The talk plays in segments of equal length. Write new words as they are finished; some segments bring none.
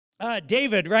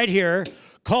David right here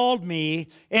called me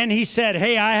and he said,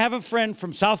 hey, I have a friend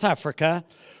from South Africa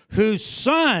whose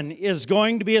son is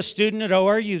going to be a student at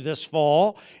ORU this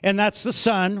fall, and that's the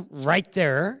son right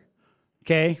there.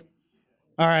 Okay.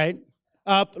 All right.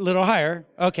 Up a little higher.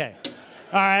 Okay.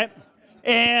 All right.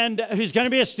 And who's going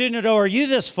to be a student at ORU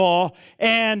this fall,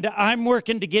 and I'm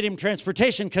working to get him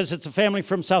transportation because it's a family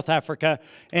from South Africa,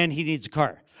 and he needs a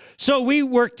car. So we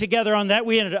worked together on that.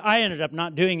 I ended up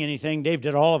not doing anything. Dave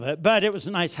did all of it, but it was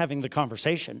nice having the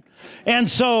conversation. And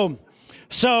so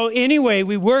anyway,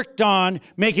 we worked on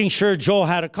making sure Joel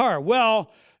had a car.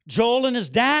 Well, Joel and his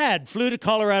dad flew to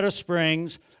Colorado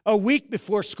Springs a week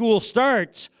before school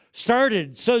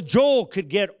started so Joel could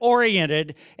get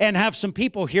oriented and have some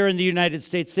people here in the United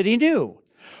States that he knew.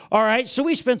 All right, so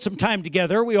we spent some time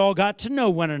together. We all got to know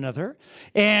one another,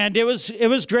 and it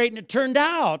was great. And it turned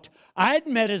out I had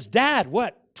met his dad,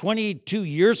 22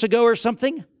 years ago or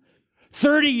something?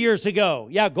 30 years ago.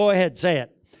 Yeah, go ahead, say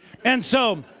it. And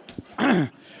so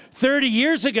 30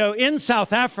 years ago in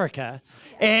South Africa,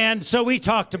 and so we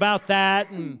talked about that,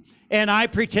 and I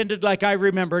pretended like I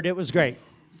remembered. It was great.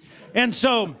 And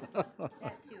so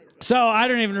I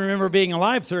don't even remember being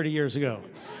alive 30 years ago.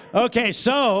 Okay,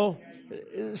 so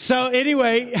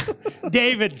anyway,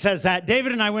 David says that.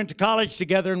 David and I went to college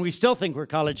together, and we still think we're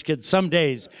college kids some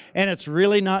days, and it's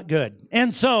really not good.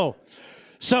 And so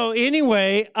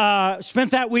anyway,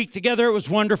 spent that week together. It was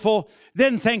wonderful.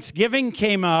 Then Thanksgiving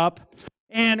came up,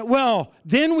 and well,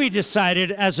 then we decided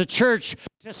as a church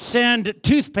to send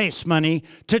toothpaste money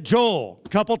to Joel a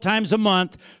couple times a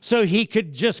month so he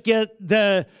could just get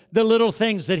the little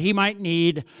things that he might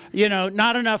need,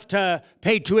 not enough to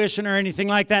pay tuition or anything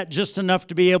like that, just enough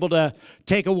to be able to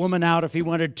take a woman out if he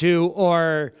wanted to,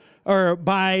 or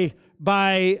buy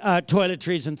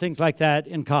toiletries and things like that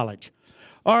in college.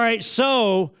 All right,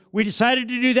 so we decided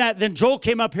to do that. Then Joel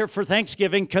came up here for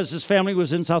Thanksgiving because his family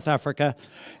was in South Africa.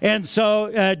 And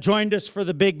so joined us for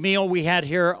the big meal we had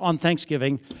here on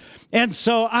Thanksgiving. And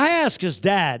so I asked his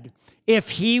dad if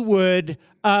he would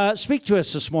speak to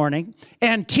us this morning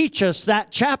and teach us that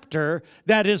chapter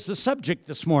that is the subject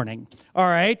this morning. All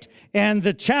right? And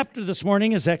the chapter this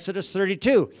morning is Exodus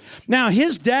 32. Now,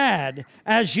 his dad,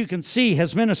 as you can see,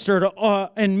 has ministered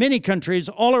in many countries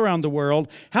all around the world.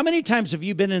 How many times have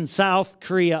you been in South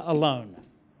Korea alone?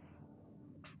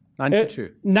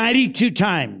 92. 92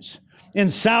 times in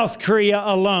South Korea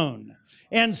alone.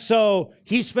 And so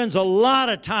he spends a lot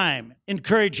of time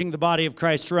encouraging the body of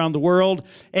Christ around the world.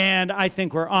 And I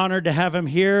think we're honored to have him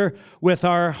here with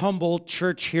our humble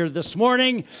church here this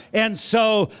morning. And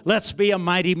so let's be a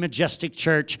mighty, majestic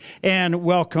church and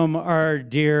welcome our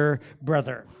dear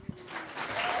brother.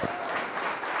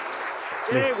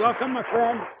 Yes. Hey, welcome, my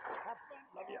friend.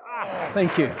 Love you.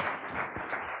 Thank you.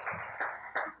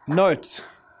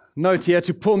 Note, he had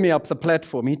to pull me up the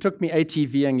platform. He took me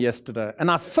ATVing yesterday,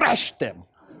 and I thrashed them.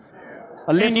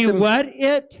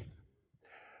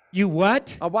 You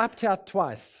what? I wiped out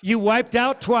twice. You wiped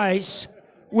out twice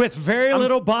with very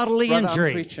little bodily injury.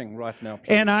 I'm preaching right now, please.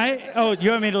 And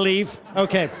you want me to leave?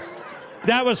 Okay.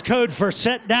 That was code for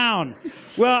sit down.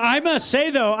 Well, I must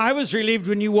say, though, I was relieved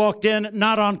when you walked in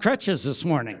not on crutches this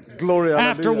morning. Glory,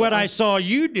 after hallelujah. what I saw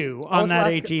you do on that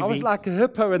ATV. I was like a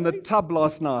hippo in the tub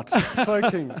last night,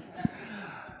 soaking.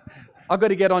 I've got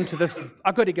to get onto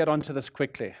this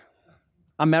quickly.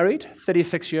 I'm married,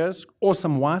 36 years,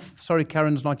 awesome wife. Sorry,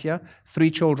 Karen's not here.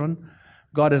 3 children.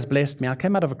 God has blessed me. I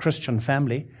came out of a Christian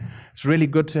family. It's really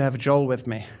good to have Joel with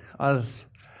me.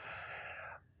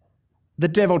 The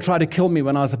devil tried to kill me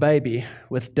when I was a baby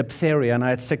with diphtheria, and I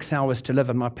had 6 hours to live,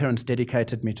 and my parents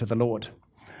dedicated me to the Lord.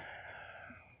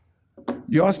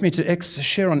 You asked me to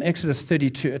share on Exodus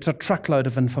 32. It's a truckload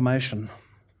of information.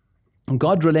 And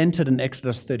God relented in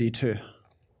Exodus 32.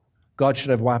 God should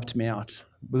have wiped me out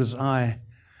because I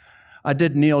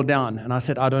did kneel down, and I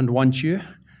said, I don't want you.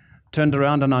 Turned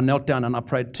around, and I knelt down, and I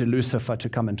prayed to Lucifer to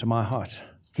come into my heart.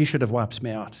 He should have wiped me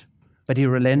out, but he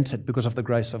relented because of the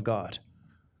grace of God.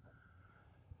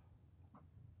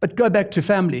 But go back to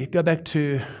family, go back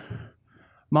to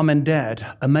mom and dad,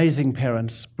 amazing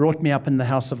parents, brought me up in the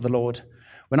house of the Lord.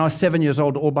 When I was 7 years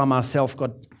old, all by myself,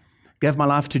 God gave my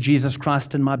life to Jesus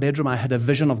Christ in my bedroom. I had a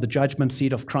vision of the judgment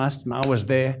seat of Christ, and I was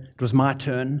there. It was my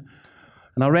turn.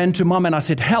 And I ran to mom and I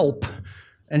said, help.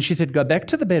 And she said, go back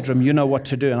to the bedroom, you know what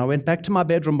to do. And I went back to my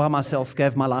bedroom by myself,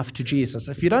 gave my life to Jesus.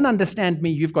 If you don't understand me,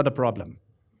 you've got a problem.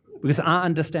 Because I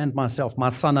understand myself. My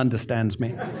son understands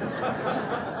me.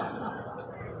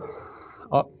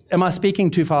 Am I speaking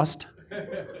too fast?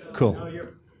 Cool.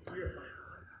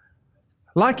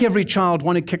 Like every child,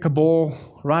 want to kick a ball,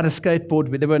 ride a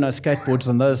skateboard. There were no skateboards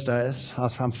in those days.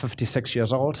 I'm 56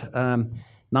 years old,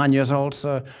 9 years old.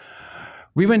 So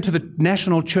we went to the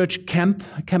National Church camp,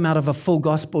 came out of a full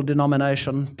gospel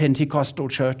denomination, Pentecostal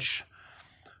church,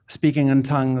 speaking in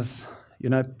tongues,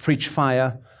 preach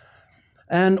fire.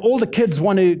 And all the kids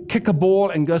want to kick a ball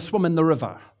and go swim in the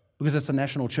river because it's a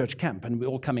National Church camp and we're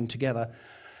all coming together.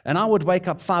 And I would wake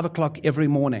up 5 o'clock every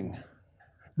morning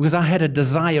because I had a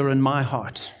desire in my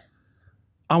heart.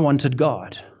 I wanted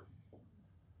God.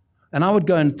 And I would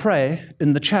go and pray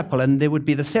in the chapel, and there would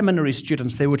be the seminary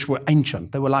students there, which were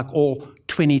ancient. They were like all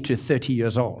 20 to 30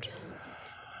 years old.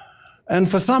 And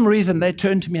for some reason, they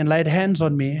turned to me and laid hands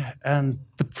on me, and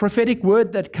the prophetic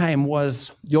word that came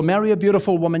was, you'll marry a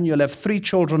beautiful woman, you'll have 3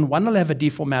 children, one will have a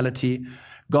deformality,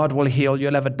 God will heal,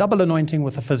 you'll have a double anointing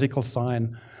with a physical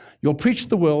sign. You'll preach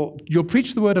the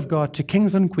word of God to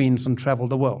kings and queens and travel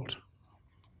the world.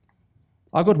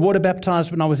 I got water baptized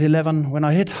when I was 11. When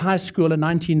I hit high school in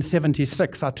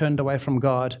 1976, I turned away from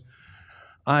God.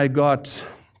 I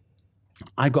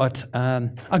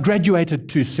graduated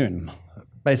too soon.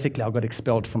 Basically, I got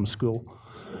expelled from school.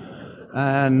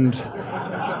 And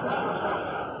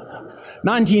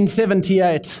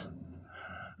 1978,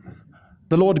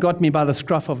 the Lord got me by the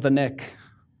scruff of the neck.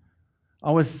 I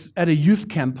was at a youth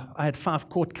camp. I had 5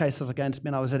 court cases against me,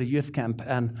 and I was at a youth camp.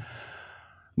 And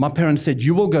my parents said,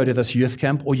 you will go to this youth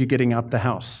camp or you're getting out the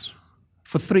house.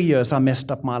 For 3 years, I messed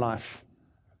up my life.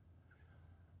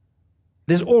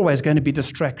 There's always going to be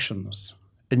distractions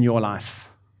in your life.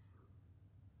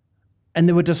 And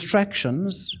there were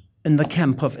distractions in the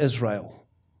camp of Israel.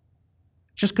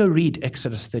 Just go read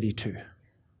Exodus 32.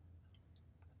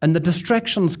 And the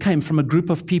distractions came from a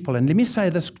group of people. And let me say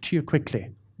this to you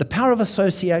quickly. The power of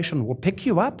association will pick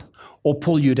you up or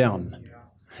pull you down.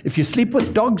 If you sleep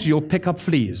with dogs, you'll pick up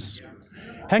fleas.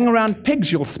 Hang around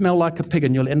pigs, you'll smell like a pig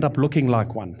and you'll end up looking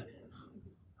like one.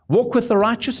 Walk with the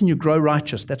righteous and you grow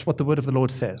righteous. That's what the word of the Lord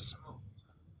says.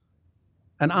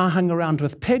 And I hung around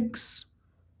with pigs,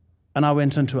 and I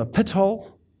went into a pit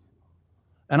hole,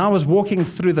 and I was walking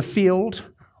through the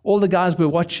field. All the guys were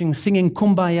watching, singing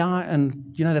Kumbaya,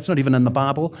 and that's not even in the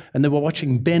Bible. And they were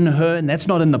watching Ben-Hur, and that's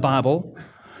not in the Bible.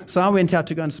 So I went out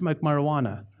to go and smoke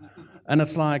marijuana. And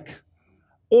it's like,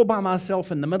 all by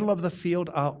myself in the middle of the field,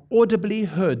 I audibly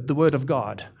heard the word of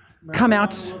God. Come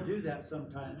out. We'll do that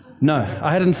sometimes. No,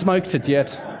 I hadn't smoked it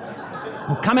yet.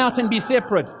 Come out and be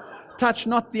separate. Touch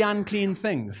not the unclean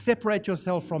thing. Separate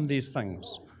yourself from these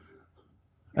things.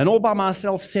 And all by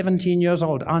myself, 17 years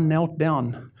old, I knelt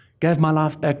down, gave my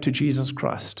life back to Jesus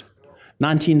Christ.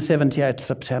 1978,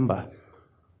 September.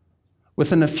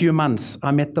 Within a few months,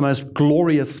 I met the most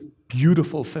glorious,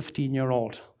 beautiful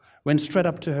 15-year-old. Went straight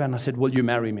up to her and I said, will you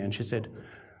marry me? And she said,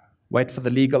 wait for the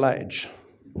legal age.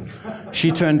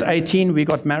 She turned 18, we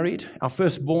got married. Our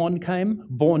firstborn came,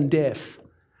 born deaf.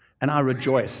 And I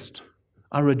rejoiced.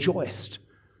 I rejoiced.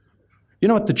 You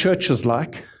know what the church is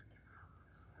like?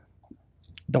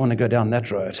 Don't want to go down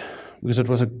that road, because it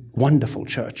was a wonderful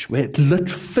church where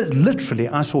literally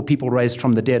I saw people raised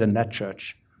from the dead in that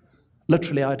church.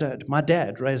 Literally I did. My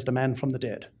dad raised a man from the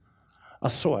dead. I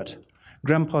saw it.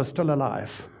 Grandpa's still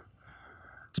alive.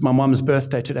 It's my mom's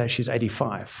birthday today. She's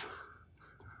 85.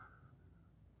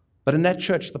 But in that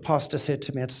church, the pastor said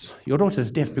to me, your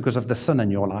daughter's deaf because of the sin in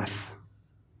your life.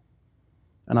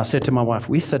 And I said to my wife,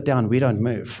 we sit down, we don't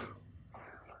move.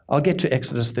 I'll get to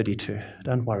Exodus 32.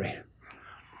 Don't worry.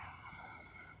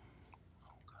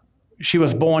 She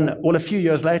was born, a few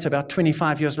years later, about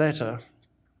 25 years later,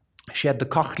 she had the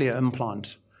cochlear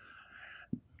implant.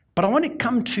 But I want to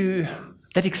come to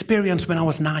that experience when I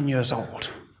was 9 years old.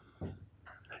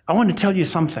 I want to tell you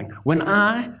something. When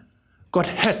I got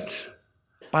hit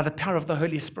by the power of the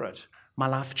Holy Spirit, my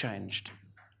life changed.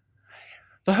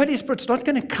 The Holy Spirit's not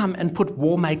going to come and put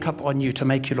war makeup on you to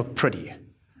make you look pretty.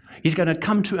 He's going to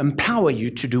come to empower you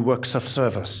to do works of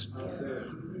service.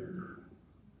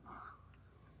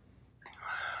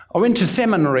 I went to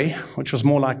seminary, which was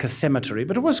more like a cemetery,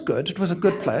 but it was good. It was a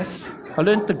good place. I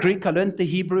learned the Greek, I learned the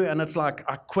Hebrew, and it's like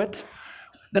I quit.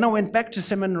 Then I went back to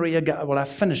seminary again. Well, I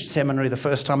finished seminary the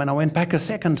first time, and I went back a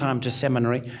second time to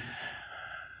seminary.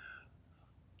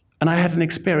 And I had an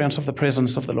experience of the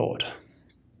presence of the Lord.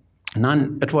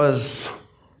 And that's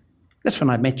when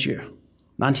I met you,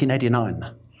 1989.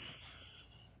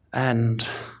 And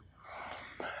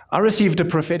I received a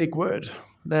prophetic word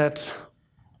that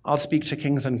I'll speak to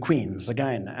kings and queens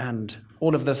again, and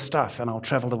all of this stuff, and I'll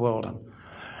travel the world.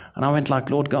 And I went like,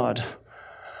 Lord God,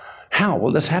 how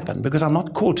will this happen? Because I'm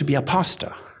not called to be a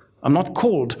pastor. I'm not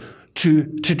called to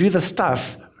do the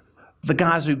stuff the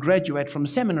guys who graduate from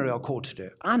seminary are called to do.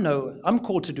 I know I'm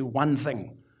called to do one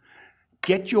thing.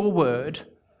 Get your word,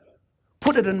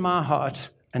 put it in my heart,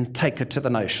 and take it to the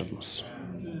nations.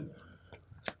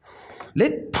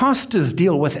 Let pastors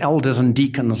deal with elders and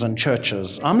deacons and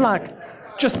churches. I'm like,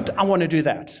 I want to do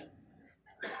that.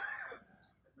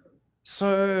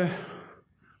 So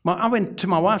I went to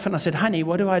my wife and I said, honey,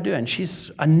 what do I do? And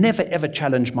I never ever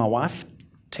challenge my wife.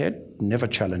 Ted, never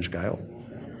challenge Gail.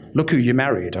 Look who you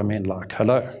married. I mean, like,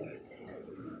 hello.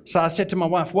 So I said to my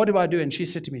wife, what do I do? And she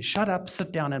said to me, shut up,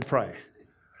 sit down and pray.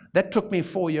 That took me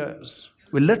 4 years.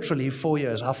 Well, literally 4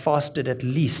 years. I fasted at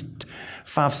least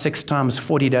 5-6 times,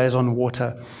 40 days on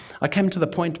water. I came to the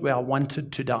point where I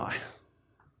wanted to die.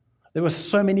 There were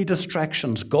so many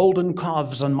distractions, golden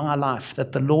calves in my life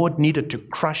that the Lord needed to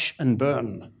crush and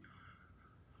burn.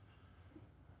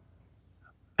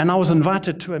 And I was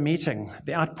invited to a meeting,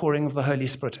 the outpouring of the Holy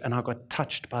Spirit, and I got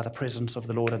touched by the presence of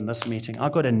the Lord in this meeting. I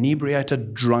got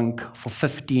inebriated, drunk for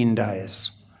 15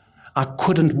 days. I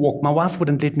couldn't walk. My wife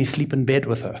wouldn't let me sleep in bed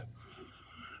with her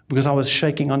because I was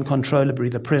shaking uncontrollably.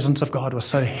 The presence of God was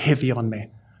so heavy on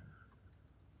me.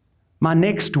 My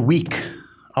next week,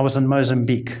 I was in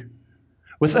Mozambique.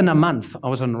 Within a month, I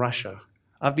was in Russia.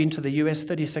 I've been to the US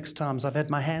 36 times. I've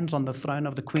had my hands on the throne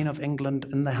of the Queen of England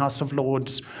in the House of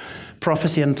Lords,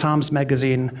 Prophecy and Times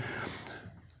magazine.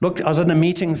 Look, I was in a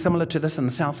meeting similar to this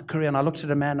in South Korea, and I looked at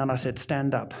a man and I said,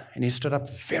 stand up. And he stood up,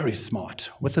 very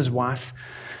smart, with his wife,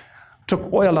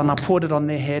 took oil and I poured it on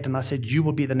their head, and I said, you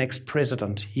will be the next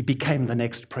president. He became the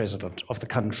next president of the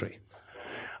country.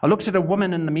 I looked at a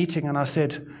woman in the meeting and I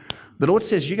said, the Lord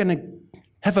says, you're going to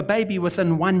have a baby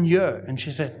within 1 year. And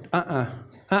she said,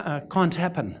 can't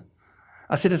happen.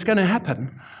 I said, it's going to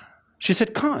happen. She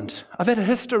said, can't. I've had a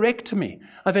hysterectomy.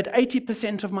 I've had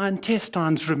 80% of my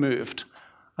intestines removed.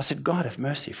 I said, God have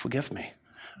mercy, forgive me.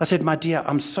 I said, my dear,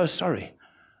 I'm so sorry.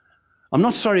 I'm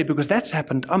not sorry because that's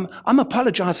happened. I'm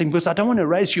apologizing because I don't want to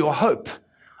raise your hope.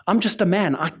 I'm just a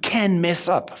man. I can mess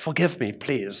up. Forgive me,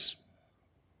 please.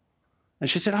 And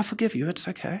she said, I forgive you. It's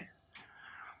okay.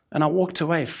 And I walked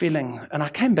away and I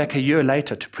came back a year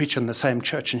later to preach in the same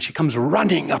church, and she comes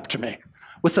running up to me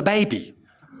with the baby.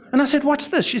 And I said, what's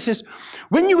this? She says,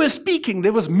 when you were speaking,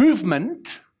 there was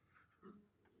movement.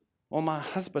 Well, my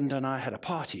husband and I had a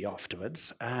party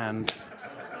afterwards, and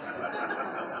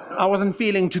I wasn't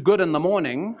feeling too good in the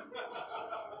morning,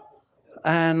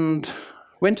 and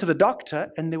went to the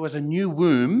doctor, and there was a new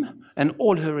womb, and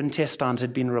all her intestines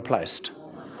had been replaced.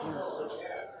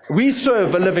 We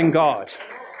serve a living God.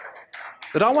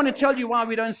 But I want to tell you why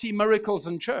we don't see miracles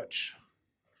in church.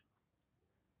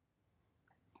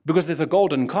 Because there's a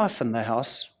golden calf in the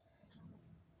house.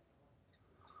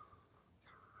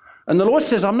 And the Lord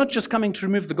says, I'm not just coming to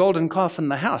remove the golden calf in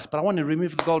the house, but I want to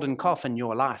remove the golden calf in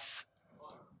your life.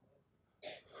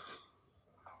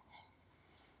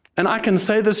 And I can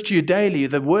say this to you daily,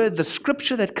 the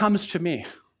scripture that comes to me,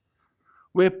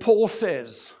 where Paul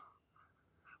says,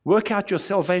 work out your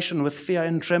salvation with fear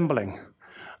and trembling.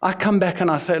 I come back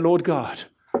and I say, Lord God,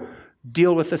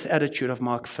 deal with this attitude of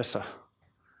Mark Visser.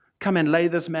 Come and lay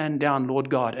this man down,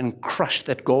 Lord God, and crush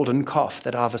that golden calf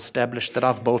that I've established, that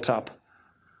I've built up.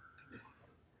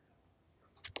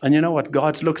 And you know what?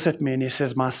 God looks at me and he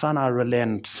says, my son, I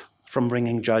relent from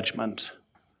bringing judgment.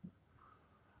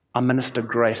 I minister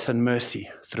grace and mercy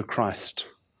through Christ.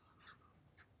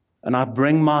 And I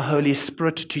bring my Holy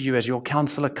Spirit to you as your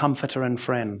counselor, comforter, and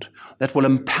friend that will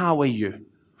empower you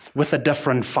with a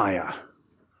different fire.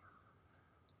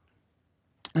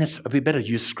 We better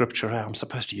use scripture. I'm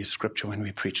supposed to use scripture when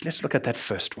we preach. Let's look at that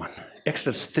first one.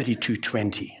 Exodus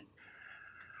 32:20.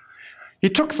 He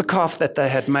took the calf that they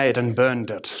had made and burned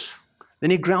it.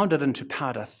 Then he ground it into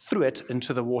powder, threw it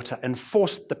into the water, and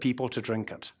forced the people to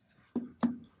drink it.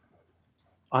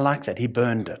 I like that. He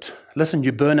burned it. Listen,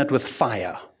 you burn it with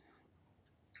fire.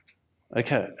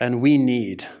 Okay, and we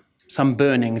need some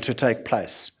burning to take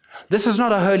place. This is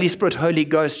not a Holy Spirit, Holy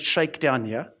Ghost shakedown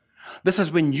here. This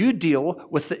is when you deal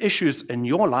with the issues in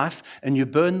your life and you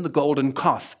burn the golden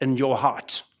calf in your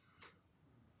heart.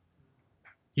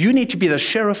 You need to be the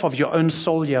sheriff of your own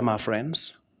soul here, my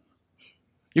friends.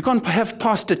 You can't have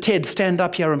Pastor Ted stand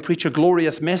up here and preach a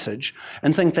glorious message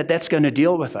and think that that's going to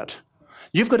deal with it.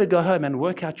 You've got to go home and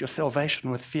work out your salvation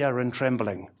with fear and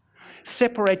trembling.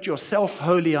 Separate yourself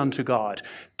wholly unto God.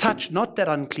 Touch not that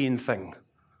unclean thing.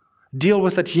 Deal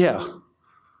with it here.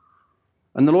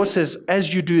 And the Lord says,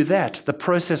 as you do that, the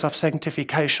process of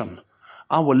sanctification,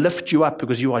 I will lift you up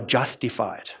because you are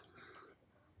justified.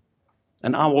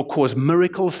 And I will cause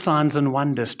miracles, signs, and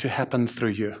wonders to happen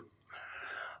through you.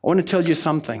 I want to tell you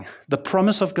something. The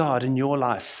promise of God in your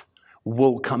life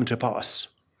will come to pass.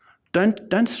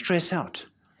 Don't stress out.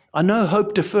 I know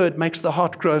hope deferred makes the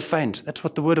heart grow faint. That's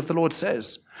what the word of the Lord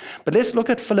says. But let's look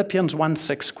at Philippians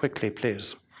 1:6 quickly,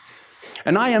 please.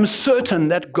 And I am certain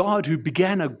that God, who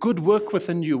began a good work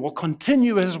within you, will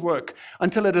continue his work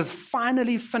until it is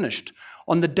finally finished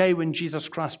on the day when Jesus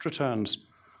Christ returns.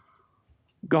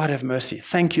 God have mercy.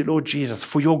 Thank you, Lord Jesus,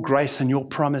 for your grace and your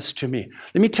promise to me.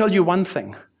 Let me tell you one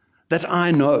thing that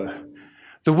I know.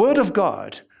 The word of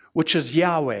God, which is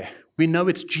Yahweh, we know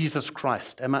it's Jesus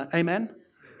Christ. Amen?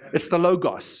 It's the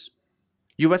Logos.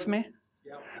 You with me?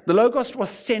 The Logos was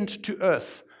sent to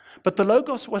earth, but the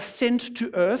Logos was sent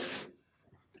to earth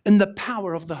in the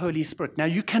power of the Holy Spirit. Now,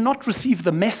 you cannot receive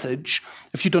the message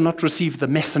if you do not receive the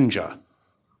messenger.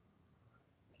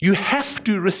 You have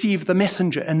to receive the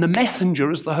messenger, and the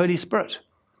messenger is the Holy Spirit.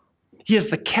 He is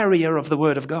the carrier of the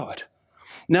word of God.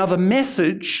 Now, the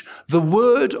message, the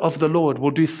word of the Lord,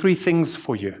 will do three things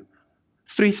for you.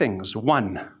 Three things.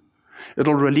 One,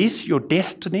 it'll release your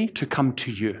destiny to come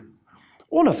to you.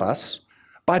 All of us,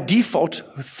 by default,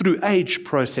 through age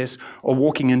process, are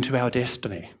walking into our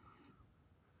destiny.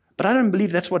 But I don't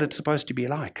believe that's what it's supposed to be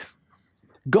like.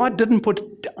 God didn't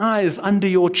put eyes under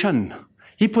your chin.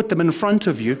 He put them in front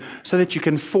of you so that you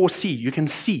can foresee, you can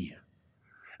see.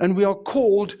 And we are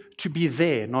called to be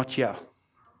there, not here.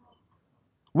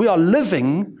 We are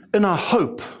living in a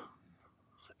hope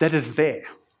that is there.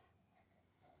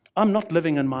 I'm not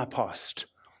living in my past.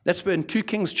 That's where in 2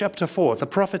 Kings chapter 4, the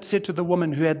prophet said to the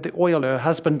woman who had the oil, her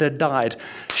husband had died,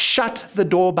 shut the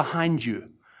door behind you.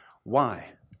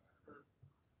 Why?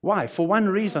 Why? For one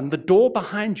reason, the door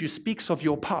behind you speaks of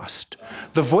your past.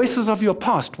 The voices of your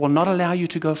past will not allow you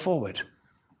to go forward.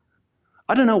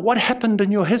 I don't know what happened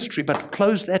in your history, but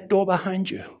close that door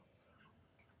behind you.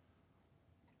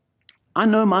 I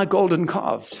know my golden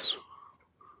calves.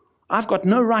 I've got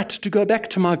no right to go back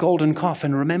to my golden calf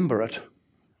and remember it,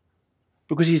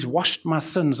 because he's washed my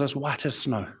sins as white as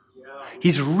snow.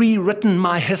 He's rewritten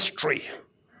my history.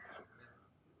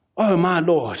 Oh, my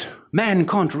Lord, man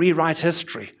can't rewrite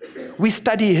history. We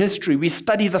study history, we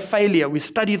study the failure, we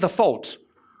study the fault.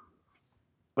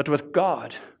 But with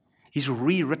God, he's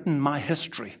rewritten my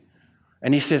history.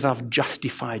 And he says, I've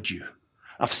justified you.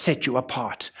 I've set you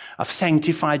apart. I've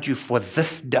sanctified you for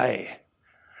this day.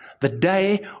 The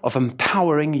day of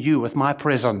empowering you with my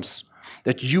presence,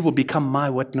 that you will become my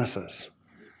witnesses.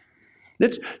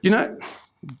 It's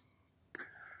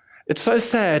so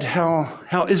sad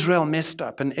how Israel messed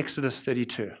up in Exodus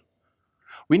 32.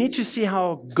 We need to see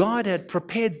how God had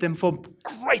prepared them for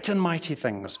great and mighty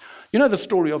things. You know the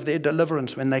story of their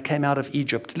deliverance when they came out of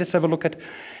Egypt. Let's have a look at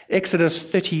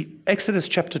Exodus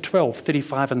chapter 12,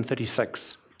 35 and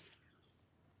 36.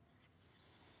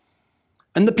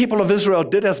 And the people of Israel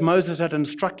did as Moses had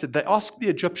instructed. They asked the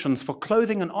Egyptians for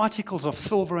clothing and articles of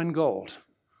silver and gold.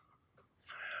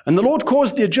 And the Lord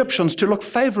caused the Egyptians to look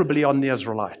favorably on the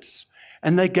Israelites.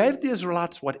 And they gave the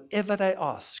Israelites whatever they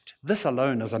asked. This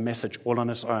alone is a message all on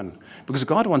its own, because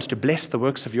God wants to bless the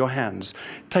works of your hands.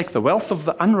 Take the wealth of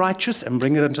the unrighteous and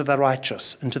bring it into the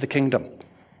righteous, into the kingdom.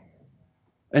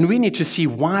 And we need to see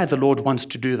why the Lord wants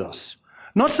to do this.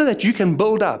 Not so that you can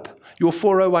build up your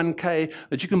 401k,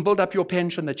 that you can build up your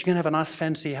pension, that you can have a nice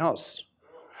fancy house,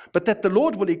 but that the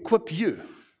Lord will equip you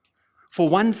for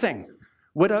one thing: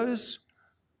 widows,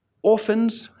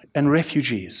 orphans, and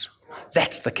refugees.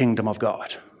 That's the kingdom of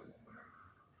God.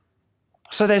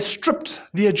 So they stripped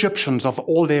the Egyptians of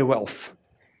all their wealth.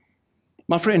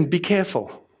 My friend, be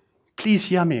careful. Please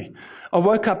hear me. I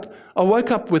woke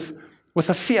up with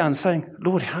a fear and saying,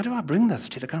 Lord, how do I bring this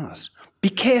to the guys? Be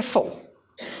careful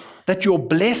that your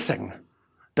blessing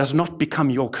does not become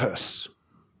your curse.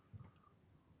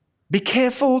 Be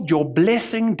careful your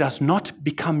blessing does not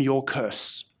become your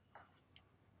curse.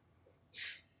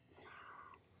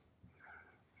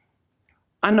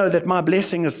 I know that my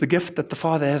blessing is the gift that the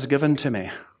Father has given to me.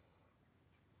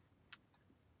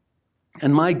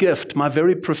 And my gift, my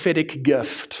very prophetic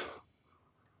gift,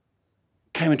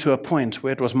 came to a point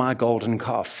where it was my golden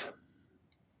calf.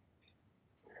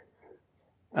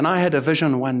 And I had a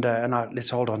vision one day, and let's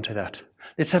hold on to that.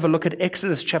 Let's have a look at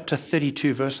Exodus chapter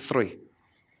 32, verse 3.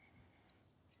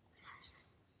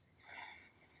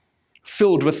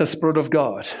 Filled with the Spirit of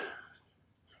God.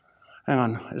 Hang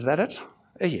on, is that it?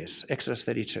 Yes, Exodus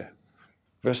 32,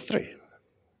 verse 3.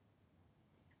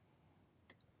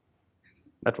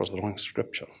 That was the wrong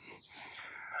scripture.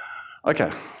 Okay.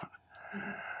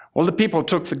 Well, the people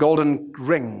took the golden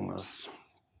rings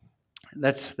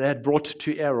that they had brought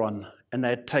to Aaron, and they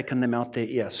had taken them out their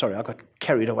ear. Sorry, I got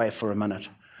carried away for a minute.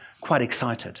 Quite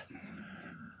excited.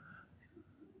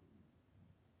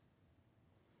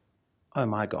 Oh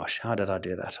my gosh, how did I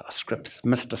do that? I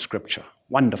missed a scripture.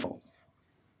 Wonderful.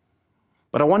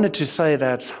 But I wanted to say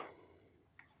that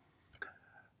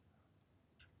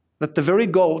the very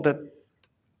gold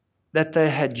that they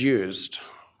had used,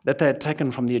 that they had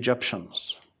taken from the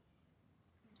Egyptians,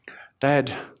 they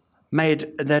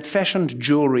had fashioned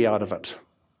jewelry out of it.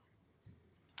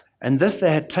 And this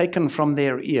they had taken from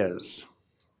their ears,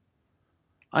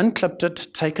 unclipped it,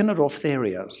 taken it off their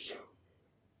ears,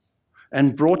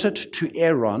 and brought it to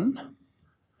Aaron,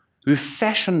 who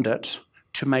fashioned it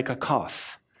to make a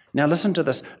calf. Now listen to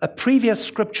this. A previous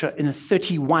scripture in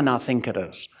 31, I think it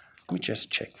is. Let me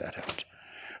just check that out.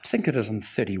 I think it is in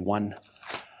 31.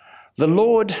 The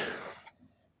Lord,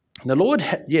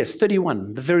 yes,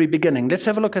 31, the very beginning. Just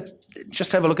have a look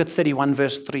at 31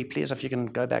 verse 3, please, if you can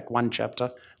go back one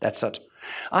chapter. That's it.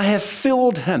 I have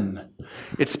filled him.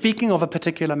 It's speaking of a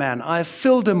particular man. I have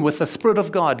filled him with the Spirit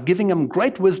of God, giving him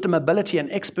great wisdom, ability,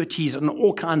 and expertise in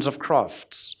all kinds of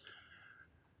crafts.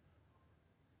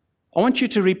 I want you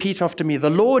to repeat after me. The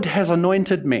Lord has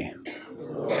anointed me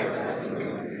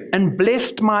and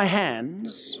blessed my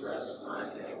hands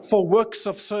for works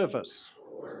of service.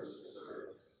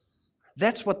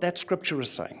 That's what that scripture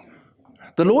is saying.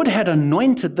 The Lord had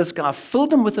anointed this guy,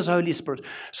 filled him with his Holy Spirit,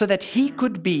 so that he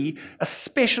could be a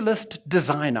specialist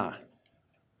designer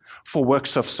for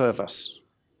works of service.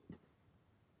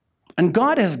 And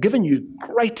God has given you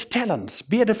great talents,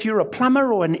 be it if you're a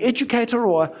plumber or an educator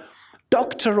or a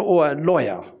doctor or a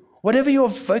lawyer, whatever your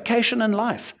vocation in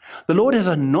life. The Lord has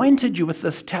anointed you with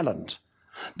this talent.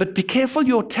 But be careful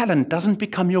your talent doesn't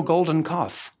become your golden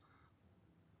calf.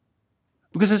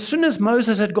 Because as soon as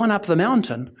Moses had gone up the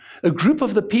mountain, a group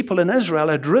of the people in Israel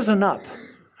had risen up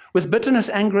with bitterness,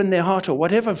 anger in their heart, or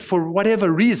whatever, for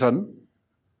whatever reason,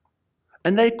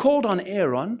 and they called on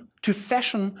Aaron to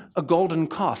fashion a golden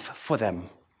calf for them.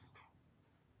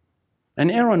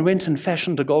 And Aaron went and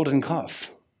fashioned a golden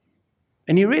calf.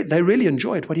 And they really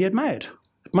enjoyed what he had made.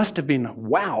 It must have been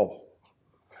wow.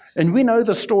 And we know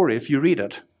the story if you read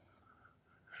it.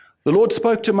 The Lord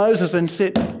spoke to Moses and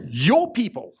said, your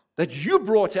people that you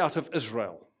brought out of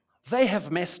Israel, they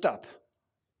have messed up.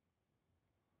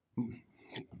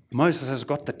 Moses has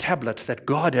got the tablets that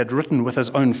God had written with his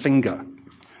own finger.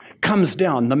 Comes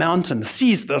down the mountain,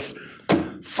 sees this,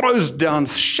 throws down,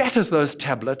 shatters those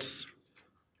tablets,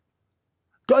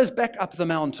 goes back up the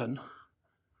mountain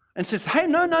and says, hey,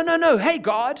 no, hey,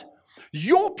 God,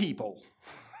 your people.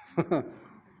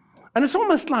 And it's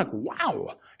almost like,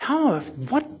 wow,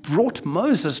 what brought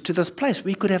Moses to this place where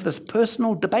he could have this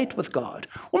personal debate with God?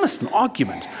 Almost an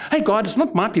argument. Hey, God, it's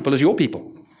not my people, it's your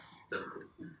people.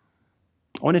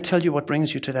 I want to tell you what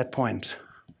brings you to that point.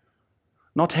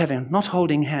 Not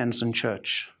holding hands in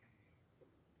church.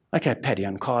 Okay, Paddy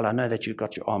and Carl, I know that you've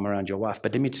got your arm around your wife,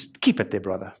 but keep it there,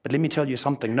 brother. But let me tell you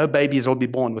something. No babies will be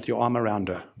born with your arm around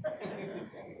her.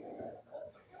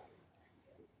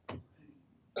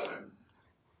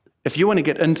 If you want to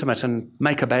get intimate and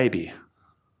make a baby,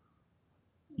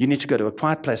 you need to go to a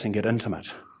quiet place and get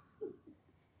intimate.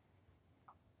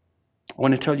 I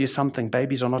want to tell you something.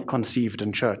 Babies are not conceived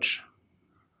in church.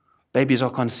 Babies are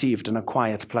conceived in a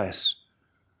quiet place.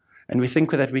 And we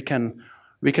think that we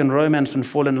can romance and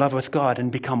fall in love with God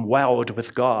and become wowed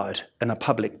with God in a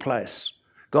public place.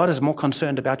 God is more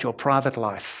concerned about your private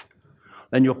life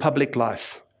than your public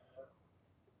life.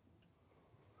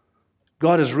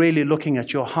 God is really looking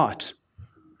at your heart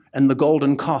and the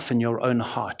golden calf in your own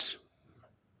heart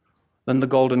than the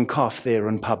golden calf there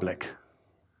in public.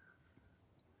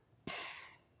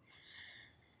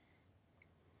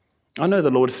 I know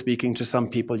the Lord's speaking to some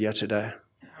people here today.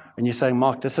 And you're saying,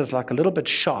 Mark, this is like a little bit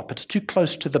sharp. It's too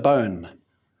close to the bone.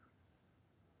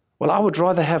 Well, I would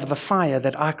rather have the fire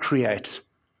that I create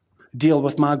deal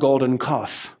with my golden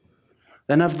calf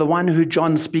than of the one who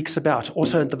John speaks about,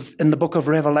 also in the book of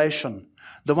Revelation,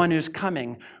 the one who's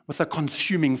coming with a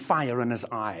consuming fire in his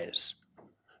eyes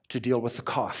to deal with the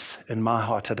calf in my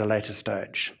heart at a later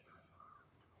stage.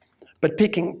 But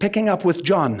picking up with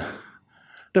John,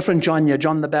 different John here,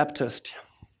 John the Baptist.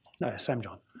 No, same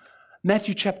John.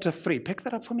 Matthew chapter 3. Pick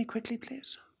that up for me quickly,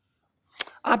 please.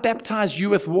 I baptize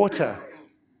you with water.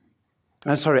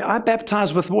 I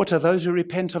baptize with water those who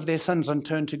repent of their sins and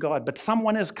turn to God. But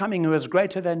someone is coming who is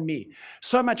greater than me,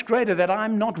 so much greater that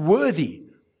I'm not worthy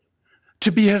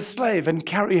to be his slave and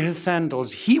carry his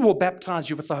sandals. He will baptize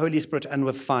you with the Holy Spirit and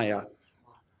with fire.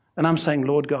 And I'm saying,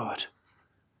 Lord God,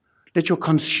 let your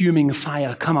consuming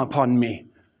fire come upon me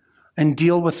and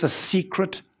deal with the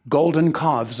secret golden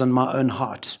calves in my own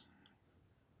heart.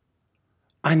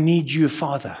 I need you,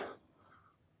 Father,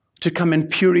 to come and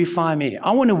purify me.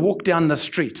 I want to walk down the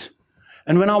street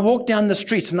And when I walk down the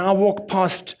streets and I walk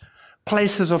past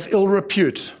places of ill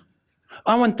repute,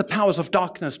 I want the powers of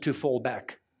darkness to fall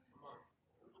back.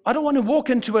 I don't want to walk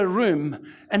into a room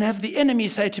and have the enemy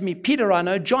say to me, Peter I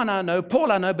know, John I know,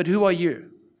 Paul I know, but who are you?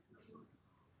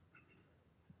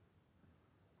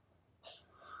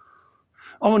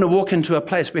 I want to walk into a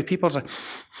place where people say,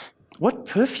 what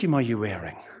perfume are you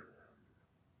wearing?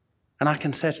 And I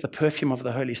can say it's the perfume of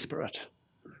the Holy Spirit.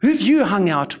 Who have you hung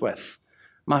out with?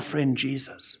 My friend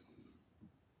Jesus.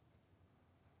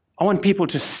 I want people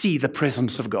to see the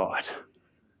presence of God.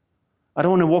 I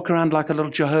don't want to walk around like a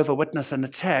little Jehovah Witness and a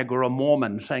tag or a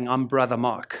Mormon saying, I'm Brother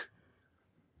Mark.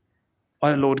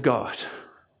 Oh, Lord God.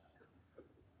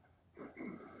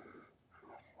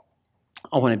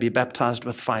 I want to be baptized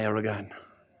with fire again.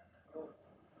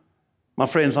 My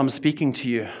friends, I'm speaking to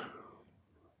you.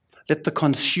 Let the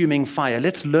consuming fire,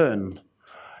 let's learn.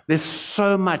 There's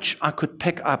so much I could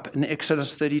pick up in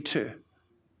Exodus 32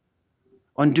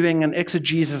 on doing an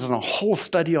exegesis and a whole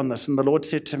study on this. And the Lord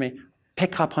said to me,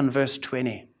 pick up on verse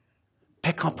 20.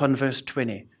 Pick up on verse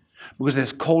 20. Because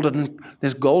there's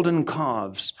golden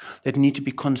calves that need to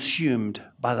be consumed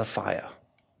by the fire.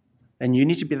 And you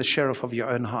need to be the sheriff of your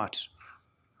own heart.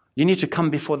 You need to come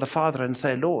before the Father and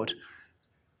say, Lord,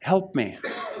 help me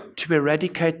to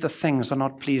eradicate the things that are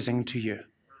not pleasing to you.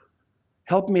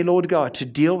 Help me, Lord God, to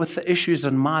deal with the issues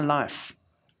in my life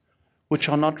which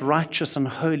are not righteous and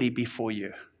holy before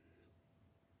you.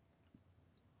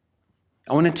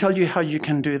 I want to tell you how you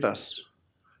can do this.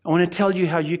 I want to tell you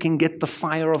how you can get the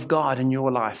fire of God in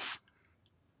your life.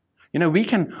 You know, we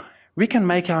can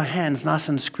make our hands nice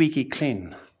and squeaky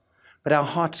clean, but our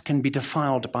hearts can be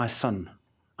defiled by sin.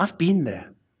 I've been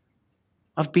there.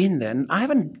 And I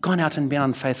haven't gone out and been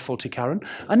unfaithful to Karen.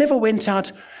 I never went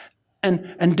out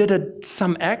and did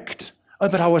some act. Oh,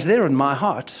 but I was there in my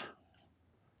heart.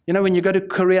 You know, when you go to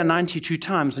Korea 92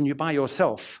 times and you're by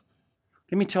yourself,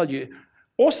 let me tell you,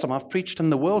 awesome. I've preached in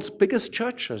the world's biggest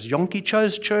churches. Yongki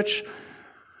Cho's church,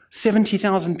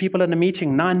 70,000 people in a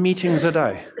meeting, 9 meetings a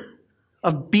day.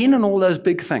 I've been in all those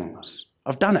big things.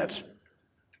 I've done it.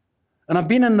 And I've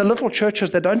been in the little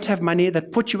churches that don't have money,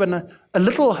 that put you in a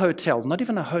little hotel, not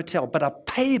even a hotel, but a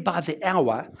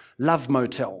pay-by-the-hour love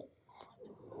motel.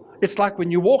 It's like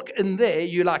when you walk in there,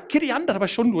 you're like, Kiri anda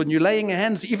bashundu, when you're laying your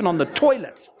hands even on the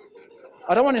toilet.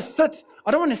 I don't want to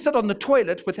sit on the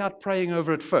toilet without praying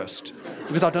over it first,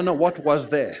 because I don't know what was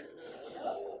there.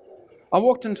 I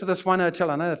walked into this one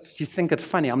hotel. I know you think it's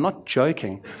funny. I'm not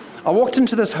joking. I walked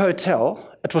into this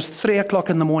hotel. It was 3 o'clock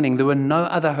in the morning. There were no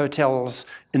other hotels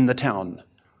in the town.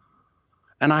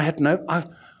 And I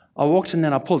walked in there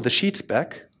and I pulled the sheets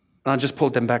back, and I just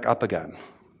pulled them back up again,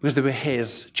 because there were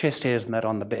hairs, chest hairs and that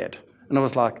on the bed. And I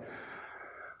was like,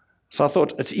 so I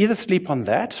thought, it's either sleep on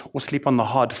that or sleep on the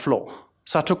hard floor.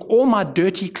 So I took all my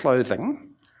dirty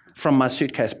clothing from my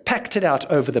suitcase, packed it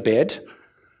out over the bed,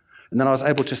 and then I was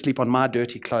able to sleep on my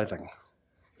dirty clothing.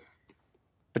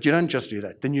 But you don't just do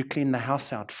that. Then you clean the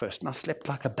house out first. And I slept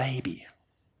like a baby.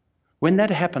 When that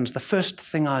happens, the first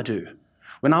thing I do,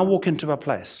 when I walk into a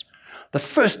place, the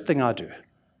first thing I do,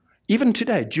 even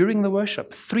today, during the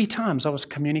worship, 3 times I was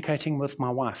communicating with my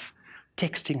wife,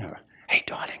 texting her, hey,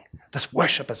 darling, this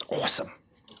worship is awesome.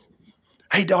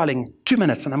 Hey, darling, 2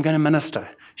 minutes and I'm going to minister.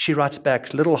 She writes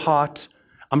back, little heart,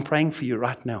 I'm praying for you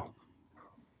right now.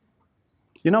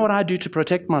 You know what I do to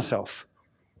protect myself?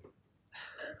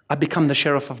 I become the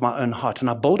sheriff of my own heart, and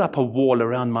I build up a wall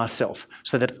around myself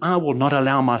so that I will not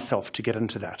allow myself to get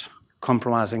into that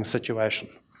compromising situation.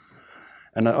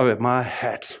 And oh, my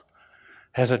hat,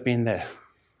 has it been there?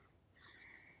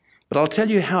 But I'll tell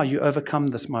you how you overcome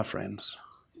this, my friends.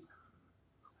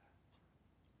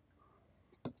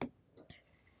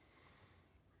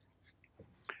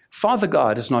 Father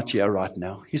God is not here right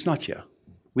now. He's not here.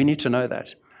 We need to know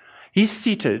that. He's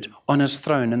seated on his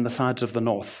throne in the sides of the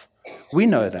north. We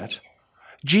know that.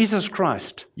 Jesus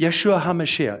Christ, Yeshua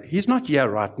HaMashiach, he's not here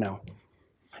right now.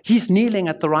 He's kneeling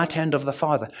at the right hand of the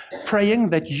Father, praying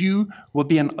that you will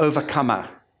be an overcomer.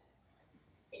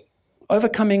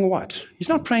 Overcoming what? He's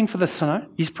not praying for the sinner,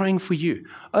 he's praying for you.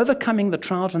 Overcoming the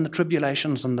trials and the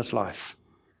tribulations in this life.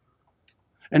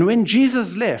 And when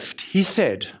Jesus left, he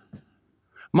said,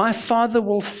 my Father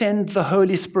will send the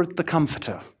Holy Spirit, the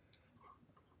Comforter.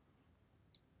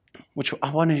 Which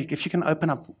I wonder if you can open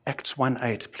up Acts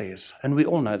 1:8, please. And we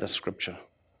all know this scripture.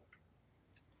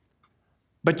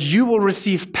 But you will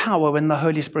receive power when the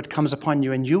Holy Spirit comes upon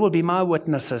you, and you will be my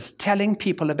witnesses, telling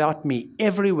people about me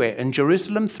everywhere, in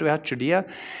Jerusalem, throughout Judea,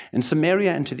 in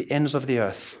Samaria, and to the ends of the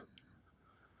earth.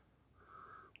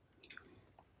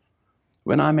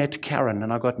 When I met Karen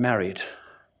and I got married,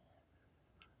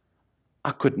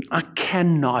 I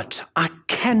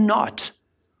cannot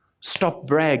stop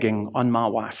bragging on my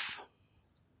wife.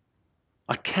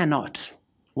 I cannot.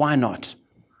 Why not?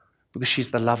 Because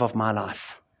she's the love of my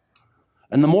life.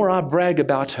 And the more I brag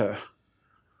about her,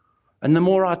 and the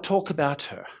more I talk about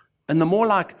her, and the more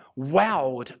like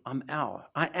wowed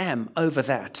I am over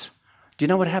that, do you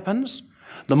know what happens?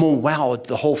 The more wowed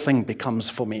the whole thing becomes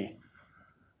for me.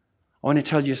 I want to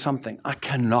tell you something. I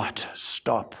cannot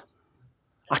stop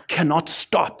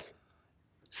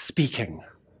speaking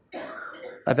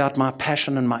about my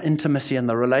passion and my intimacy and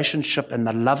the relationship and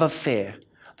the love affair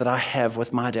that I have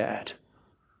with my dad.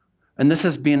 And this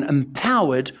has been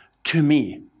empowered to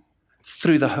me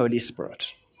through the Holy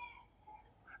Spirit.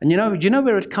 And you know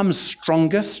where it comes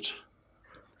strongest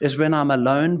is when I'm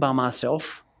alone by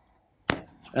myself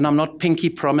and I'm not pinky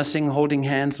promising, holding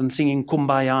hands and singing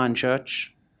Kumbaya in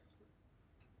church.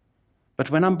 But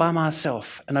when I'm by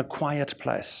myself in a quiet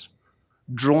place,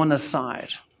 drawn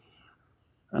aside,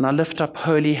 and I lift up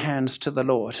holy hands to the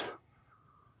Lord,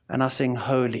 and I sing,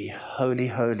 holy, holy,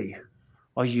 holy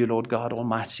are you, Lord God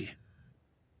Almighty.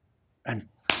 And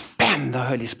bam, the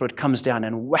Holy Spirit comes down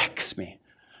and whacks me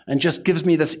and just gives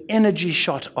me this energy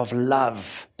shot of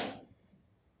love.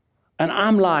 And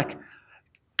I'm like,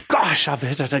 gosh, I've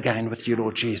hit it again with you,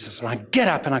 Lord Jesus. And I get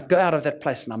up and I go out of that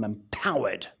place and I'm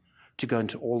empowered to go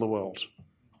into all the world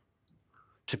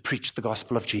to preach the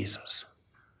gospel of Jesus.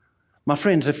 My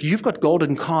friends, if you've got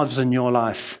golden calves in your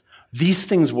life, these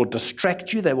things will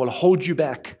distract you. They will hold you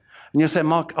back. And you'll say,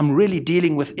 Mark, I'm really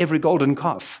dealing with every golden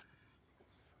calf.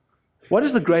 What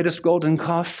is the greatest golden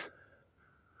calf?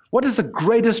 What is the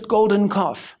greatest golden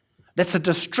calf that's a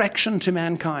distraction to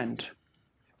mankind?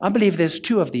 I believe there's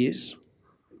two of these.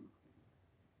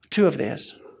 Two of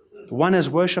theirs. One is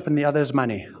worship and the other is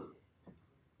money.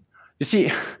 You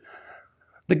see,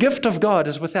 the gift of God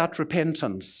is without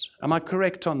repentance. Am I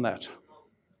correct on that?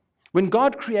 When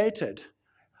God created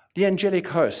the angelic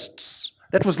hosts,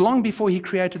 that was long before he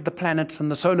created the planets and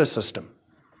the solar system.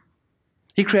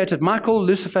 He created Michael,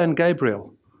 Lucifer, and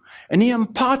Gabriel. And he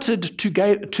imparted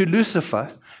to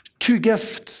Lucifer two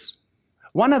gifts.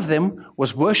 One of them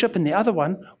was worship and the other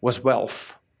one was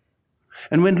wealth.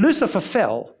 And when Lucifer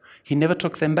fell, he never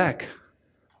took them back.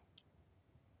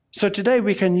 So today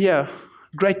we can hear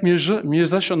great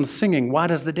musicians singing, why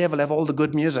does the devil have all the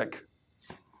good music?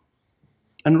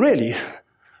 And really,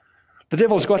 the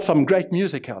devil's got some great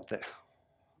music out there.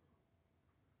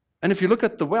 And if you look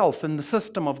at the wealth and the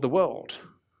system of the world,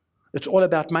 it's all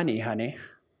about money, honey.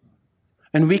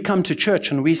 And we come to church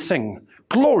and we sing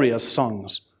glorious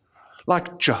songs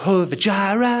like Jehovah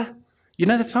Jireh. You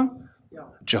know that song? Yeah.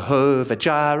 Jehovah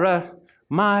Jireh,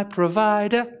 my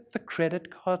provider, the credit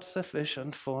card's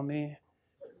sufficient for me.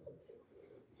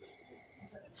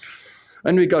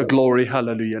 And we go, glory,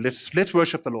 hallelujah. Let's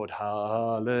worship the Lord.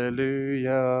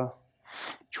 Hallelujah.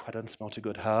 I don't smell too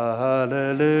good.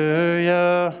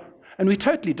 Hallelujah. And we're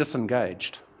totally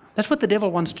disengaged. That's what the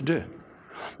devil wants to do.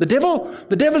 The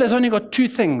devil has only got two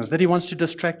things that he wants to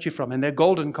distract you from, and they're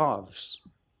golden calves.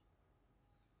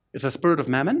 It's a spirit of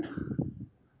mammon,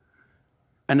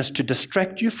 and it's to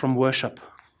distract you from worship.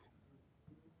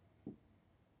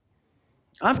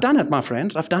 I've done it, my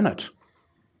friends. I've done it.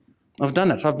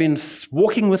 I've been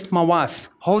walking with my wife,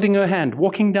 holding her hand,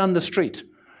 walking down the street,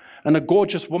 and a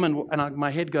gorgeous woman, and my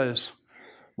head goes,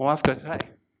 my wife goes, hey.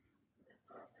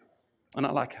 And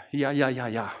I'm like,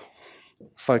 yeah.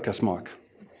 Focus, Mark.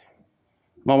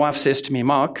 My wife says to me,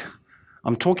 Mark,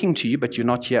 I'm talking to you, but you're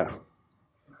not here.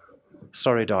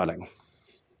 Sorry, darling.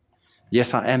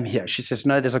 Yes, I am here. She says,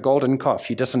 no, there's a golden calf.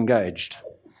 You disengaged.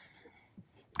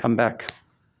 Come back.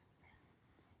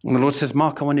 And the Lord says,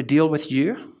 Mark, I want to deal with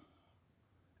you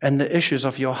and the issues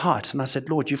of your heart. And I said,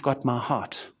 Lord, you've got my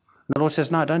heart. And the Lord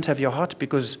says, no, I don't have your heart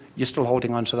because you're still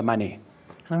holding on to the money.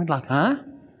 And I went like, huh?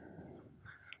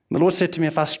 And the Lord said to me,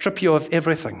 if I strip you of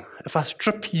everything,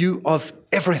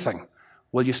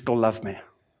 will you still love me?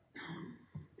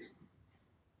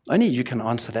 Only you can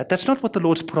answer that. That's not what the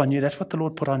Lord's put on you. That's what the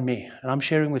Lord put on me. And I'm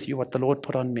sharing with you what the Lord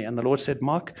put on me. And the Lord said,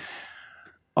 Mark,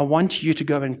 I want you to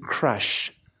go and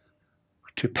crush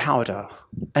to powder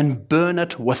and burn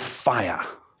it with fire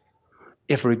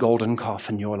every golden calf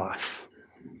in your life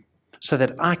so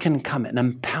that I can come and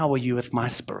empower you with my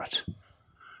spirit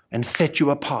and set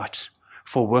you apart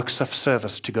for works of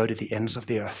service to go to the ends of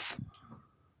the earth.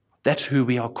 That's who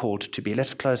we are called to be.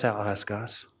 Let's close our eyes,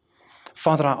 guys.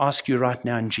 Father, I ask you right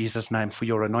now in Jesus' name for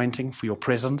your anointing, for your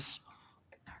presence.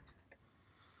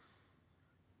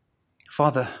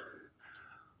 Father,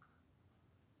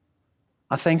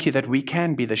 I thank you that we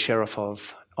can be the sheriff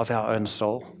of our own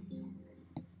soul.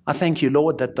 I thank you,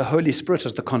 Lord, that the Holy Spirit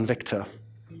is the convictor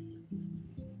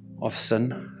of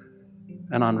sin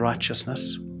and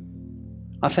unrighteousness.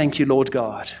 I thank you, Lord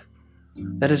God,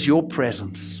 that is your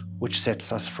presence which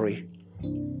sets us free.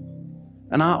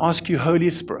 And I ask you, Holy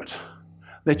Spirit,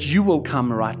 that you will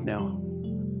come right now.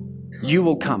 You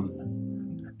will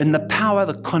come in the power,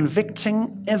 the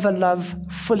convicting, ever-love,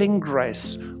 filling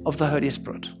grace of the Holy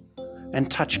Spirit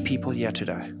and touch people here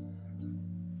today.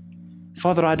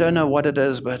 Father, I don't know what it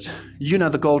is, but you know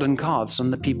the golden calves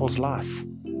in the people's life.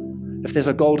 If there's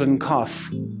a golden calf,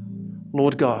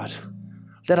 Lord God,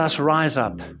 let us rise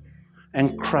up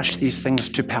and crush these things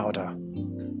to powder.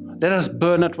 Let us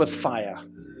burn it with fire.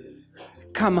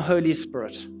 Come, Holy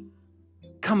Spirit,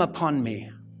 come upon me.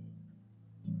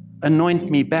 Anoint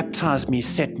me, baptize me,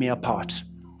 set me apart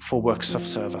for works of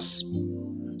service,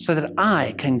 so that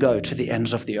I can go to the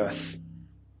ends of the earth.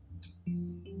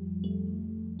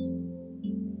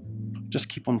 Just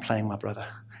keep on playing, my brother.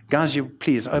 Guys, you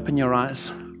please open your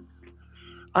eyes.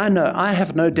 I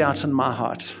have no doubt in my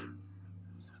heart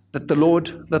that the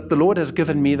Lord has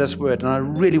given me this word, and I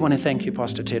really want to thank you,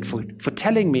 Pastor Ted, for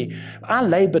telling me. I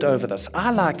labored over this.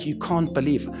 You can't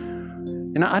believe.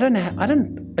 I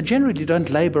generally don't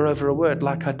labor over a word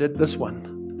like I did this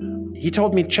one. He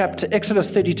told me Exodus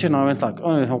 32, and I went like,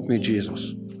 oh, help me,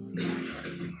 Jesus.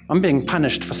 I'm being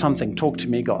punished for something. Talk to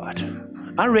me, God.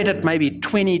 I read it maybe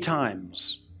 20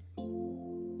 times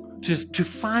just to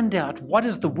find out what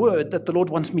is the word that the Lord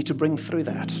wants me to bring through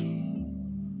that.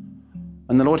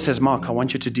 And the Lord says, Mark, I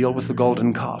want you to deal with the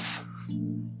golden calf.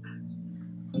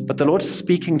 But the Lord's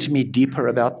speaking to me deeper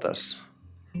about this.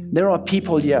 There are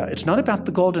people here, it's not about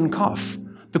the golden calf,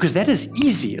 because that is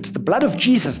easy. It's the blood of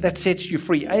Jesus that sets you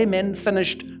free. Amen,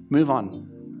 finished, move on.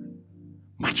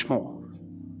 Much more.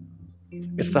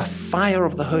 It's the fire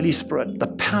of the Holy Spirit, the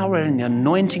power and the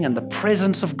anointing and the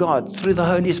presence of God through the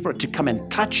Holy Spirit to come and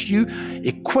touch you,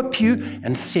 equip you,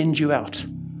 and send you out.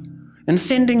 And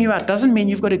sending you out doesn't mean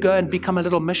you've got to go and become a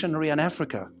little missionary in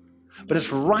Africa, but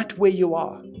it's right where you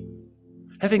are.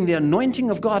 Having the anointing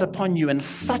of God upon you in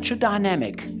such a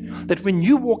dynamic that when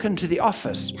you walk into the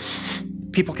office,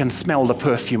 people can smell the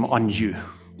perfume on you.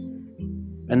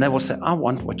 And they will say, I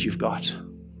want what you've got.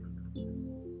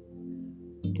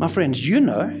 My friends, you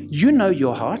know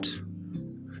your heart.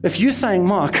 If you're saying,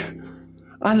 Mark,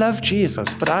 I love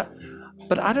Jesus, but I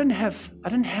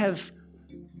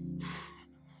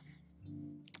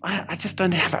just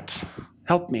don't have it.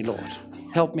 Help me, Lord.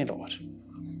 Help me, Lord.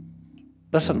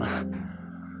 Listen,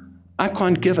 I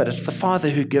can't give it. It's the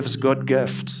Father who gives good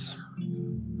gifts.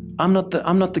 I'm not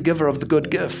the giver of the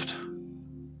good gift.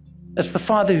 It's the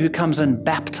Father who comes and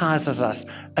baptizes us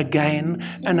again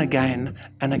and again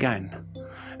and again.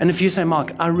 And if you say,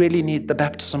 Mark, I really need the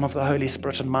baptism of the Holy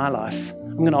Spirit in my life,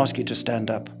 I'm going to ask you to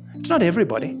stand up. It's not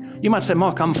everybody. You might say,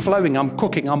 Mark, I'm flowing, I'm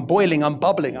cooking, I'm boiling, I'm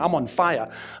bubbling, I'm on fire.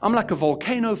 I'm like a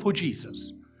volcano for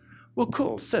Jesus. Well,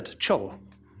 cool, sit, chill.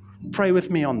 Pray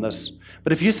with me on this.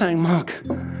 But if you're saying, Mark,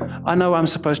 I know I'm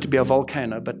supposed to be a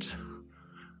volcano, but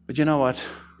you know what?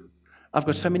 I've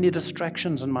got so many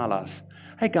distractions in my life.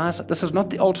 Hey guys, this is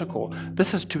not the altar call.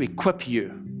 This is to equip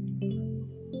you.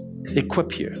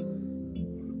 Equip you.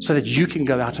 So that you can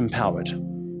go out empowered.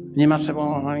 And you might say,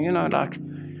 well,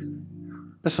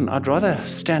 listen, I'd rather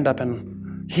stand up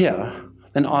and hear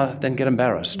than get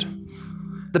embarrassed.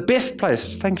 The best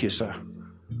place, thank you, sir.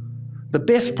 The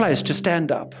best place to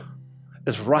stand up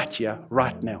is right here,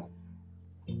 right now.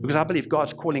 Because I believe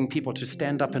God's calling people to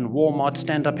stand up in Walmart,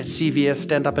 stand up at CVS,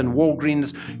 stand up in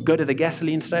Walgreens, go to the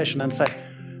gasoline station and say,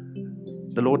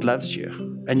 the Lord loves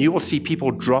you. And you will see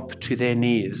people drop to their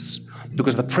knees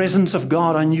because the presence of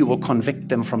God on you will convict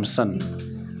them from sin.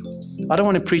 I don't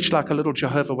want to preach like a little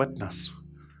Jehovah's Witness.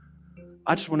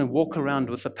 I just want to walk around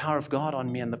with the power of God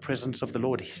on me and the presence of the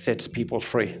Lord. He sets people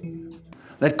free.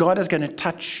 That God is going to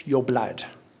touch your blood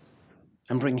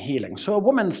and bring healing. So a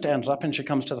woman stands up and she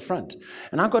comes to the front.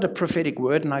 And I got a prophetic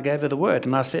word and I gave her the word.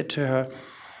 And I said to her,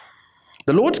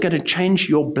 the Lord's going to change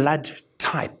your blood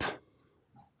type.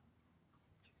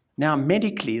 Now,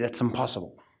 medically, that's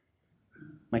impossible.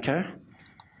 Okay?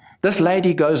 This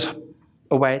lady goes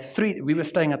away. We were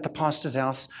staying at the pastor's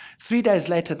house. 3 days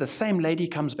later, the same lady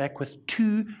comes back with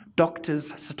 2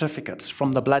 doctor's certificates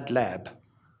from the blood lab,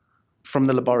 from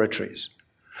the laboratories.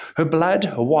 Her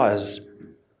blood was,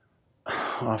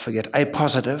 A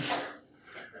positive.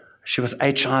 She was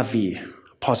HIV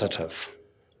positive.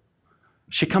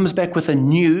 She comes back with a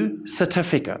new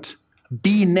certificate,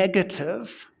 B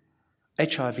negative,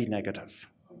 HIV negative.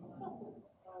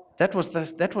 That was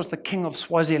the king of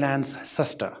Swaziland's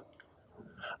sister.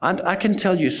 And I can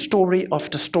tell you story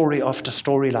after story after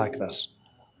story like this.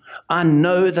 I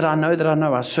know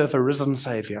I serve a risen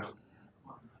Savior.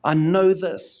 I know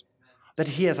this, that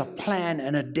He has a plan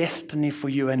and a destiny for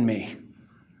you and me.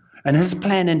 And His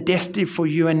plan and destiny for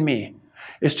you and me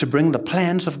is to bring the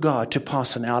plans of God to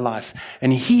pass in our life.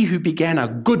 And He who began a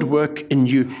good work in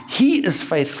you, He is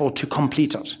faithful to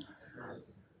complete it.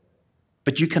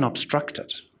 But you can obstruct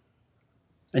it.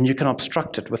 And you can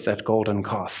obstruct it with that golden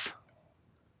calf.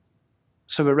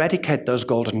 So eradicate those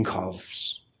golden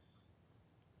calves.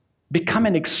 Become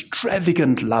an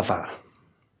extravagant lover.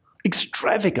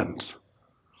 Extravagant.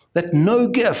 That no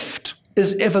gift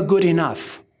is ever good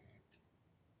enough.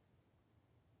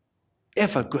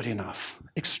 Ever good enough.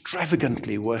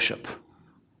 Extravagantly worship.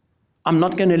 I'm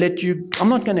not going to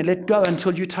let go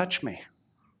until you touch me.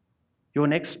 Your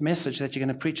next message that you're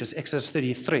going to preach is Exodus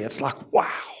 33. It's like,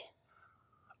 wow.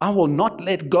 I will not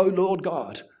let go, Lord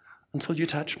God, until you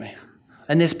touch me.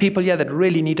 And there's people here that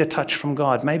really need a touch from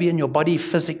God. Maybe in your body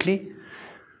physically.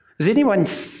 Is anyone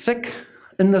sick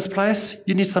in this place?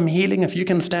 You need some healing. If you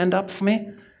can stand up for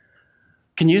me.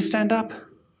 Can you stand up?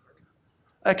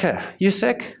 Okay. You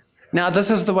sick? Now, this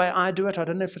is the way I do it. I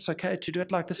don't know if it's okay to do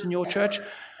it like this in your church.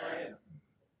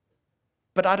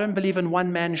 But I don't believe in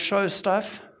one-man show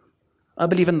stuff. I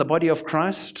believe in the body of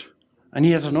Christ. And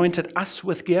He has anointed us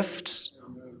with gifts.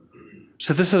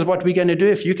 So this is what we're going to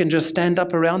do. If you can just stand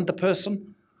up around the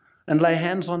person and lay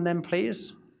hands on them,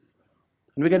 please.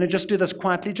 And we're going to just do this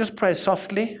quietly. Just pray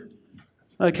softly.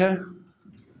 Okay?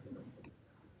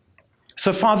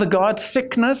 So, Father God,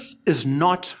 sickness is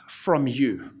not from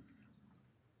you.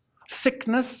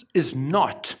 Sickness is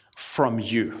not from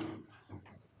you.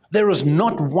 There's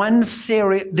not one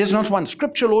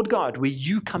scripture, Lord God, where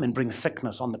you come and bring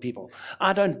sickness on the people.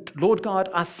 Lord God,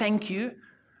 I thank you.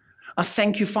 I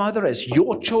thank you, Father, as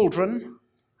your children,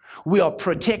 we are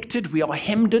protected, we are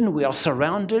hemmed in, we are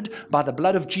surrounded by the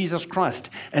blood of Jesus Christ.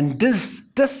 And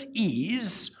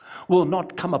dis-ease will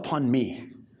not come upon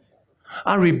me.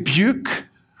 I rebuke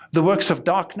the works of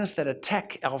darkness that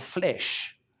attack our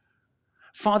flesh.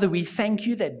 Father, we thank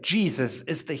you that Jesus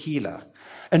is the healer.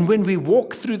 And when we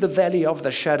walk through the valley of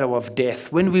the shadow of death,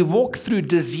 when we walk through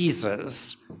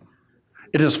diseases,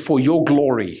 it is for your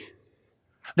glory.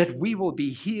 That we will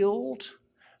be healed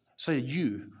so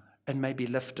you and may be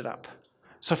lifted up.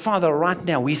 So, Father, right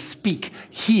now we speak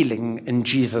healing in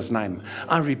Jesus' name.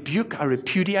 I rebuke, I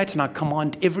repudiate, and I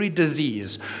command every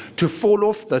disease to fall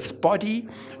off this body,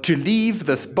 to leave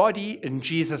this body in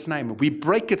Jesus' name. We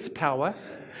break its power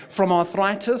from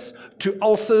arthritis to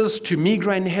ulcers to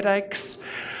migraine headaches.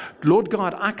 Lord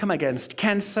God, I come against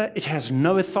cancer. It has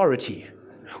no authority.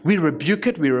 We rebuke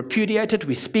it, we repudiate it,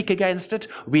 we speak against it,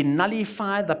 we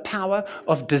nullify the power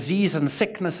of disease and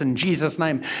sickness in Jesus'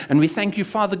 name. And we thank you,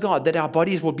 Father God, that our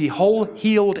bodies will be whole,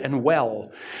 healed, and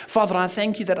well. Father, I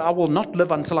thank you that I will not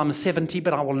live until I'm 70,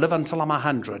 but I will live until I'm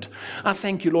 100. I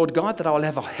thank you, Lord God, that I will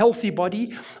have a healthy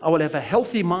body, I will have a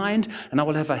healthy mind, and I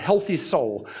will have a healthy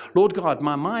soul. Lord God,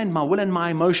 my mind, my will, and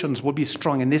my emotions will be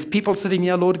strong. And there's people sitting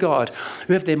here, Lord God,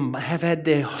 who have had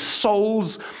their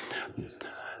souls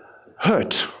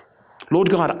hurt. Lord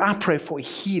God, I pray for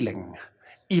healing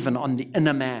even on the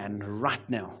inner man right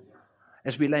now.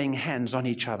 As we're laying hands on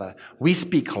each other, we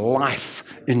speak life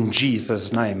in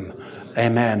Jesus' name.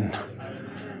 Amen.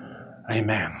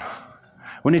 Amen.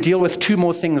 I want to deal with two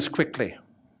more things quickly.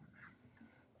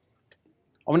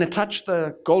 I want to touch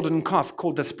the golden calf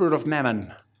called the spirit of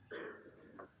mammon,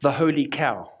 the holy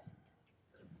cow.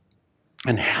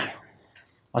 And I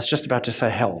was just about to say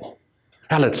hell.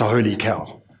 Hell, it's a holy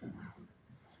cow.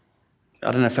 I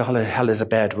don't know if hell is a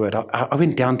bad word. I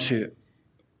went down to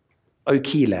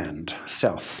Oakeyland,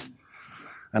 south,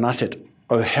 and I said,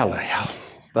 oh, hell,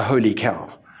 the holy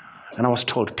cow. And I was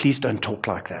told, please don't talk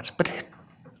like that. But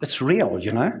it's real,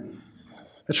 you know.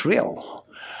 It's real.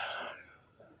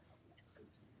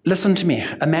 Listen to me.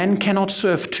 A man cannot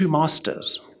serve two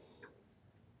masters.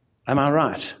 Am I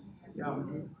right? Yeah.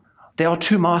 There are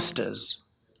two masters.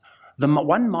 The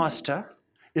one master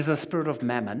is the spirit of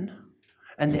mammon,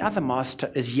 and the other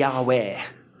master is Yahweh.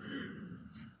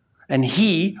 And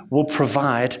he will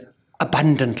provide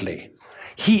abundantly.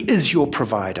 He is your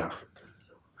provider.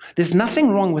 There's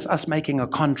nothing wrong with us making a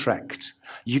contract.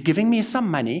 You're giving me some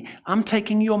money, I'm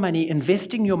taking your money,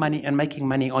 investing your money, and making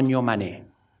money on your money.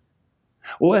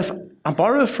 Or if I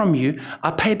borrow from you,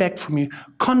 I pay back from you,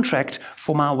 contract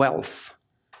for my wealth.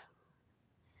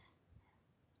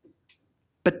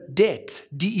 But debt,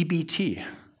 D-E-B-T,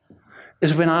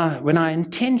 is when I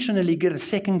intentionally get a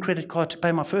second credit card to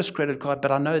pay my first credit card,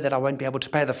 but I know that I won't be able to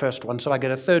pay the first one, so I get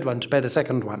a third one to pay the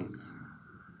second one.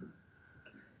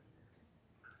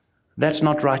 That's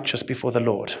not righteous before the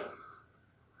Lord.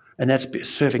 and that's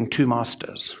serving two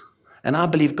masters. And I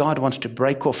believe God wants to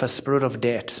break off a spirit of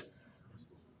debt.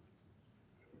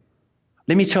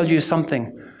 Let me tell you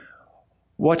something.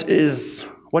 What is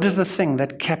the thing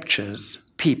that captures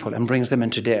people and brings them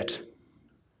into debt?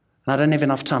 And I don't have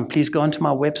enough time. Please go onto my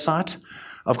website.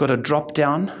 I've got a drop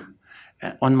down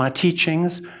on my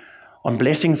teachings on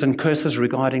blessings and curses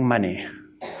regarding money.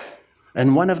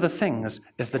 And one of the things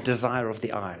is the desire of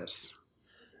the eyes.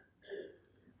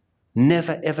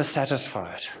 Never, ever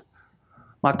satisfied.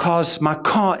 My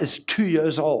car is 2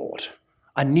 years old.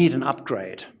 I need an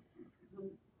upgrade.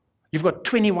 You've got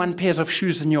 21 pairs of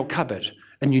shoes in your cupboard,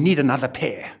 and you need another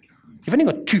pair. You've only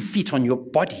got 2 feet on your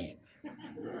body.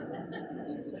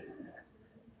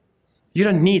 You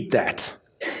don't need that.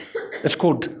 It's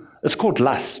called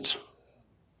lust.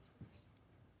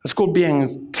 It's called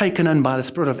being taken in by the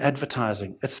spirit of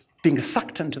advertising. It's being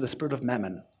sucked into the spirit of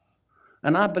mammon.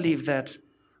 And I believe that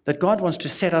God wants to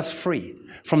set us free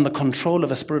from the control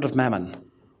of a spirit of mammon.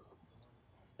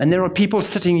 And there are people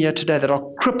sitting here today that are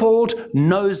crippled,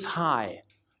 nose high,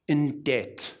 in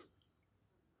debt.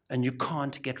 And you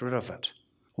can't get rid of it.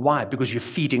 Why? Because you're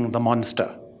feeding the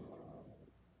monster.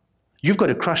 You've got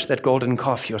to crush that golden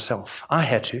calf yourself. I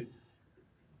had to.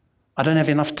 I don't have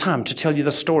enough time to tell you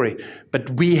the story,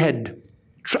 but I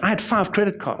had 5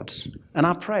 credit cards, and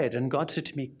I prayed, and God said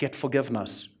to me, get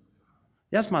forgiveness.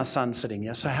 There's my son sitting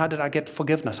here. So how did I get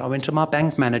forgiveness? I went to my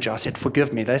bank manager. I said,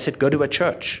 forgive me. They said, go to a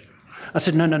church. I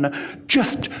said, no,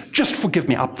 just forgive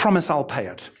me. I promise I'll pay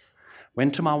it.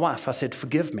 Went to my wife. I said,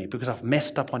 forgive me, because I've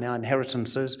messed up on our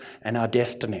inheritances and our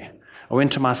destiny. I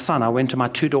went to my son. I went to my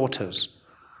 2 daughters.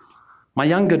 My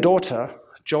younger daughter,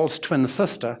 Joel's twin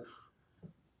sister,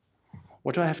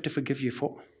 what do I have to forgive you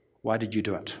for? Why did you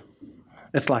do it?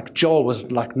 It's like Joel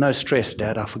was like, no stress,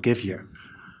 Dad, I forgive you.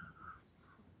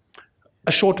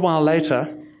 A short while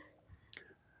later,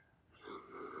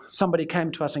 somebody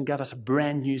came to us and gave us a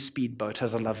brand new speedboat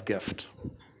as a love gift.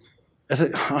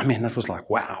 It was like,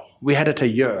 wow. We had it a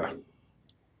year.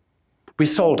 We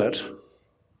sold it.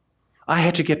 I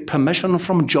had to get permission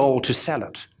from Joel to sell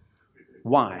it.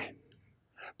 Why?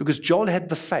 Because Joel had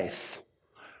the faith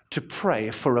to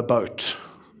pray for a boat.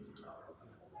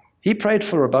 He prayed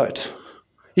for a boat.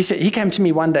 He came to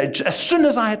me one day, as soon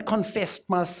as I had confessed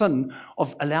my sin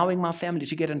of allowing my family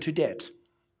to get into debt.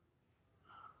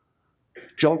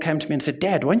 Joel came to me and said,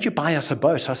 Dad, won't you buy us a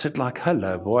boat? I said,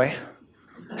 hello, boy.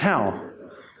 How?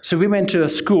 So we went to a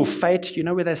school fete,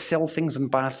 where they sell things and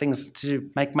buy things to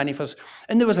make money for us.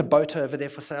 And there was a boat over there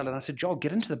for sale. And I said, Joel,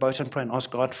 get into the boat and pray and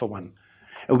ask God for one.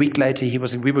 A week later,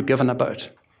 we were given a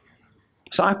boat.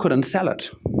 So I couldn't sell it,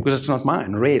 because it's not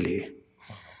mine, really.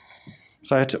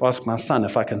 So I had to ask my son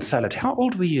if I can sell it. How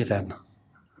old were you then?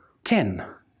 10.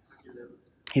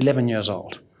 11 years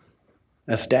old.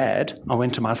 As dad, I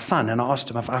went to my son and I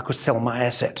asked him if I could sell my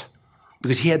asset,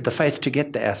 because he had the faith to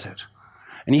get the asset.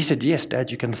 And he said, yes, Dad,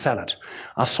 you can sell it.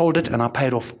 I sold it and I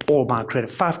paid off all my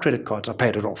credit. 5 credit cards, I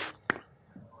paid it off.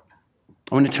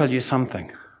 I want to tell you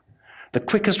something. The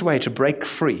quickest way to break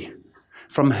free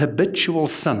from habitual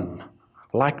sin,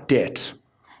 like debt,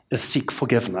 is seek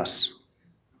forgiveness.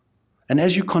 And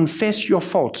as you confess your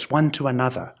faults one to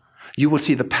another, you will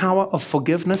see the power of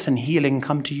forgiveness and healing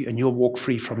come to you, and you'll walk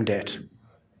free from debt.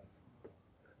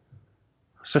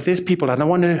 So if there's people, I don't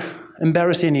want to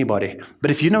embarrass anybody, but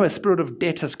if you know a spirit of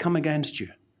debt has come against you,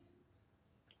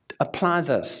 apply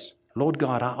this. Lord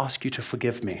God, I ask you to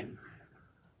forgive me.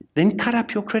 Then cut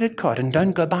up your credit card and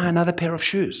don't go buy another pair of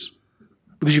shoes,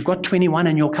 because you've got 21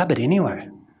 in your cupboard anyway.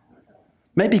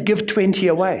 Maybe give 20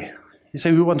 away. You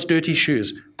say, who wants dirty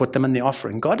shoes? Put them in the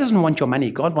offering. God doesn't want your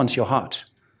money. God wants your heart.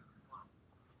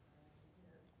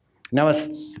 Now, a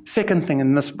second thing,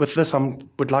 and with this I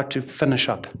would like to finish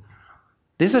up.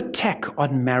 There's an attack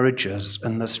on marriages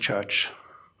in this church.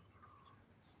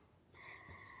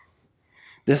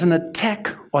 There's an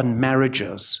attack on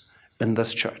marriages in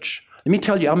this church. Let me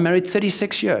tell you, I'm married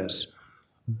 36 years.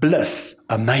 Bliss,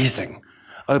 amazing.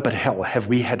 Oh, but hell, have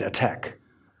we had attack?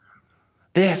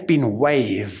 There have been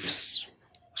waves,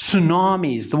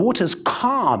 tsunamis, the water's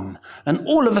calm, and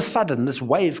all of a sudden this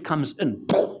wave comes in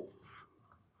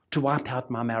to wipe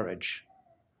out my marriage.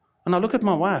 And I look at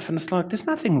my wife and it's like, there's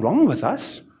nothing wrong with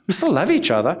us. We still love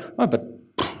each other. Oh, but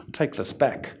take this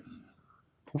back.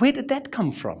 Where did that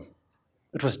come from?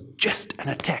 It was just an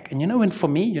attack. And for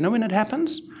me, when it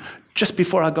happens? Just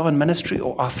before I go in ministry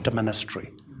or after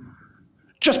ministry.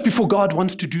 Just before God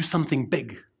wants to do something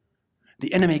big.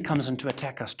 The enemy comes in to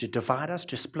attack us, to divide us,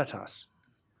 to split us.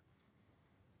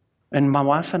 And my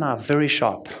wife and I are very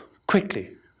sharp.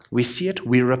 Quickly, we see it,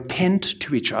 we repent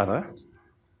to each other,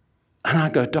 And I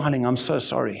go, darling, I'm so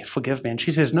sorry. Forgive me. And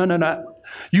she says, no, no, no.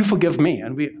 You forgive me.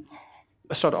 And we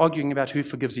start arguing about who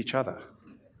forgives each other.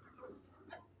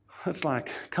 It's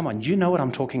like, come on, you know what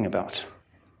I'm talking about.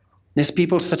 There's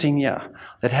people sitting here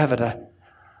that have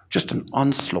just an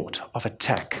onslaught of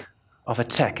attack.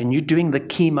 And you're doing the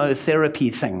chemotherapy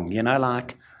thing,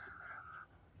 like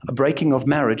a breaking of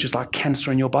marriage is like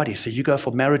cancer in your body. So you go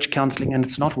for marriage counseling and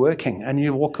it's not working. And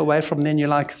you walk away from there and you're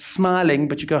like smiling,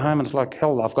 but you go home and it's like,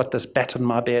 hell, I've got this bat in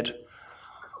my bed.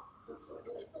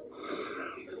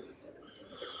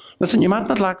 Listen, you might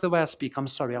not like the way I speak. I'm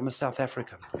sorry, I'm a South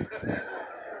African.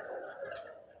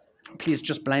 Please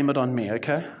just blame it on me,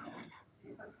 okay?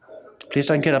 Please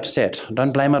don't get upset.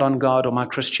 Don't blame it on God or my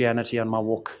Christianity and my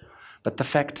walk. But the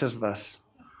fact is this.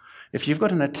 If you've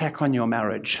got an attack on your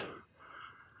marriage,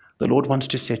 the Lord wants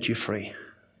to set you free.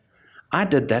 I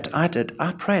did that. I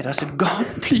prayed. I said, God,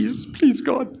 please,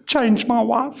 God, change my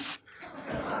wife.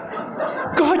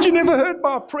 God, you never heard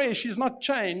my prayer. She's not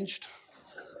changed.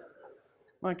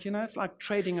 It's like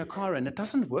trading a car in. It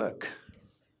doesn't work.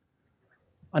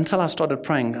 Until I started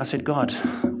praying, I said, God,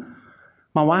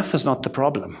 my wife is not the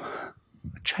problem.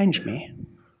 Change me.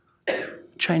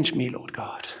 Change me, Lord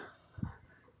God.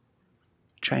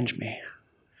 Change me.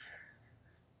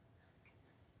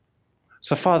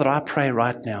 So, Father, I pray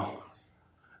right now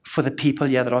for the people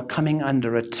here that are coming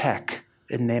under attack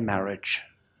in their marriage.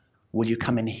 Will you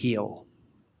come and heal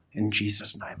in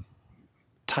Jesus' name?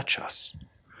 Touch us.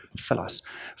 Fill us.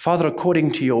 Father,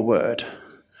 according to your word,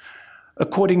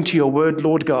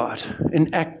 Lord God,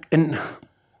 in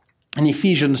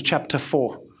Ephesians chapter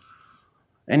 4,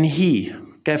 and he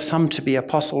gave some to be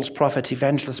apostles, prophets,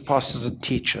 evangelists, pastors, and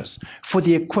teachers for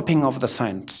the equipping of the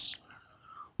saints.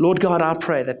 Lord God, I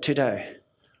pray that today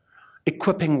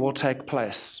equipping will take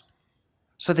place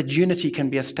so that unity can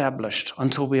be established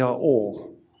until we are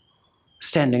all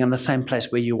standing in the same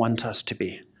place where you want us to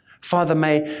be. Father,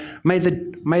 may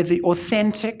the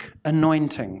authentic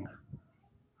anointing,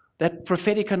 that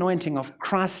prophetic anointing of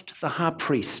Christ the high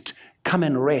priest, come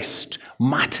and rest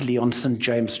mightily on St.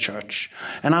 James Church.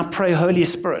 And I pray, Holy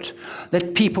Spirit,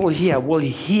 that people here will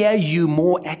hear you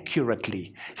more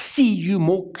accurately, see you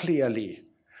more clearly,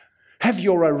 have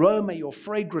your aroma, your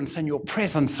fragrance, and your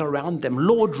presence around them.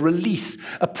 Lord, release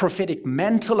a prophetic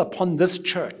mantle upon this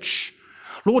church.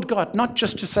 Lord God, not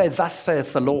just to say, thus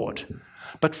saith the Lord,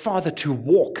 but Father, to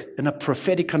walk in a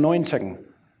prophetic anointing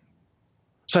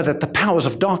so that the powers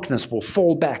of darkness will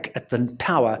fall back at the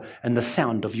power and the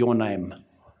sound of your name.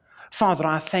 Father,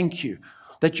 I thank you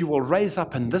that you will raise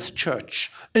up in this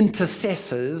church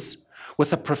intercessors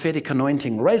with a prophetic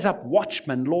anointing. Raise up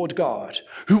watchmen, Lord God,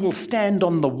 who will stand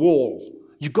on the wall.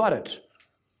 You got it.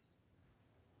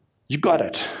 You got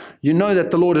it. You know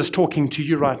that the Lord is talking to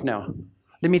you right now.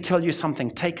 Let me tell you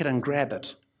something. Take it and grab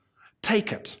it.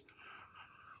 Take it.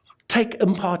 Take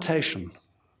impartation.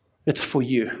 It's for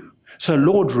you. So,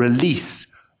 Lord, release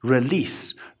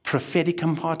prophetic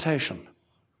impartation,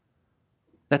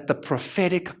 that the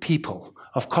prophetic people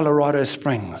of Colorado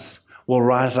Springs will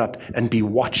rise up and be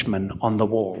watchmen on the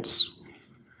walls.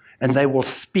 And they will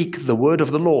speak the word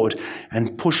of the Lord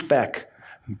and push back,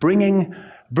 bringing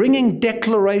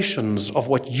declarations of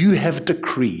what you have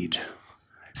decreed,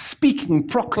 speaking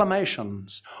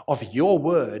proclamations of your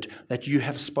word that you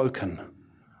have spoken.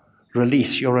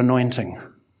 Release your anointing.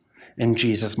 In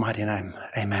Jesus' mighty name,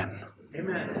 amen.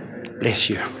 Amen. Bless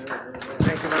you.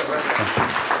 Thank you, my brother.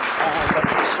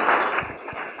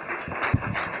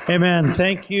 Amen.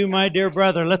 Thank you, my dear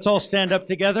brother. Let's all stand up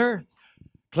together.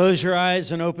 Close your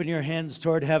eyes and open your hands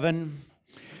toward heaven.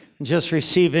 And just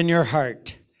receive in your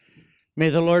heart. May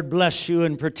the Lord bless you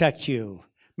and protect you.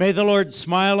 May the Lord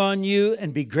smile on you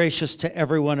and be gracious to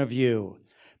every one of you.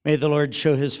 May the Lord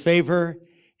show his favor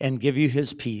and give you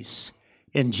his peace.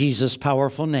 In Jesus'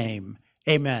 powerful name,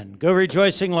 amen. Go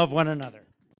rejoicing, love one another.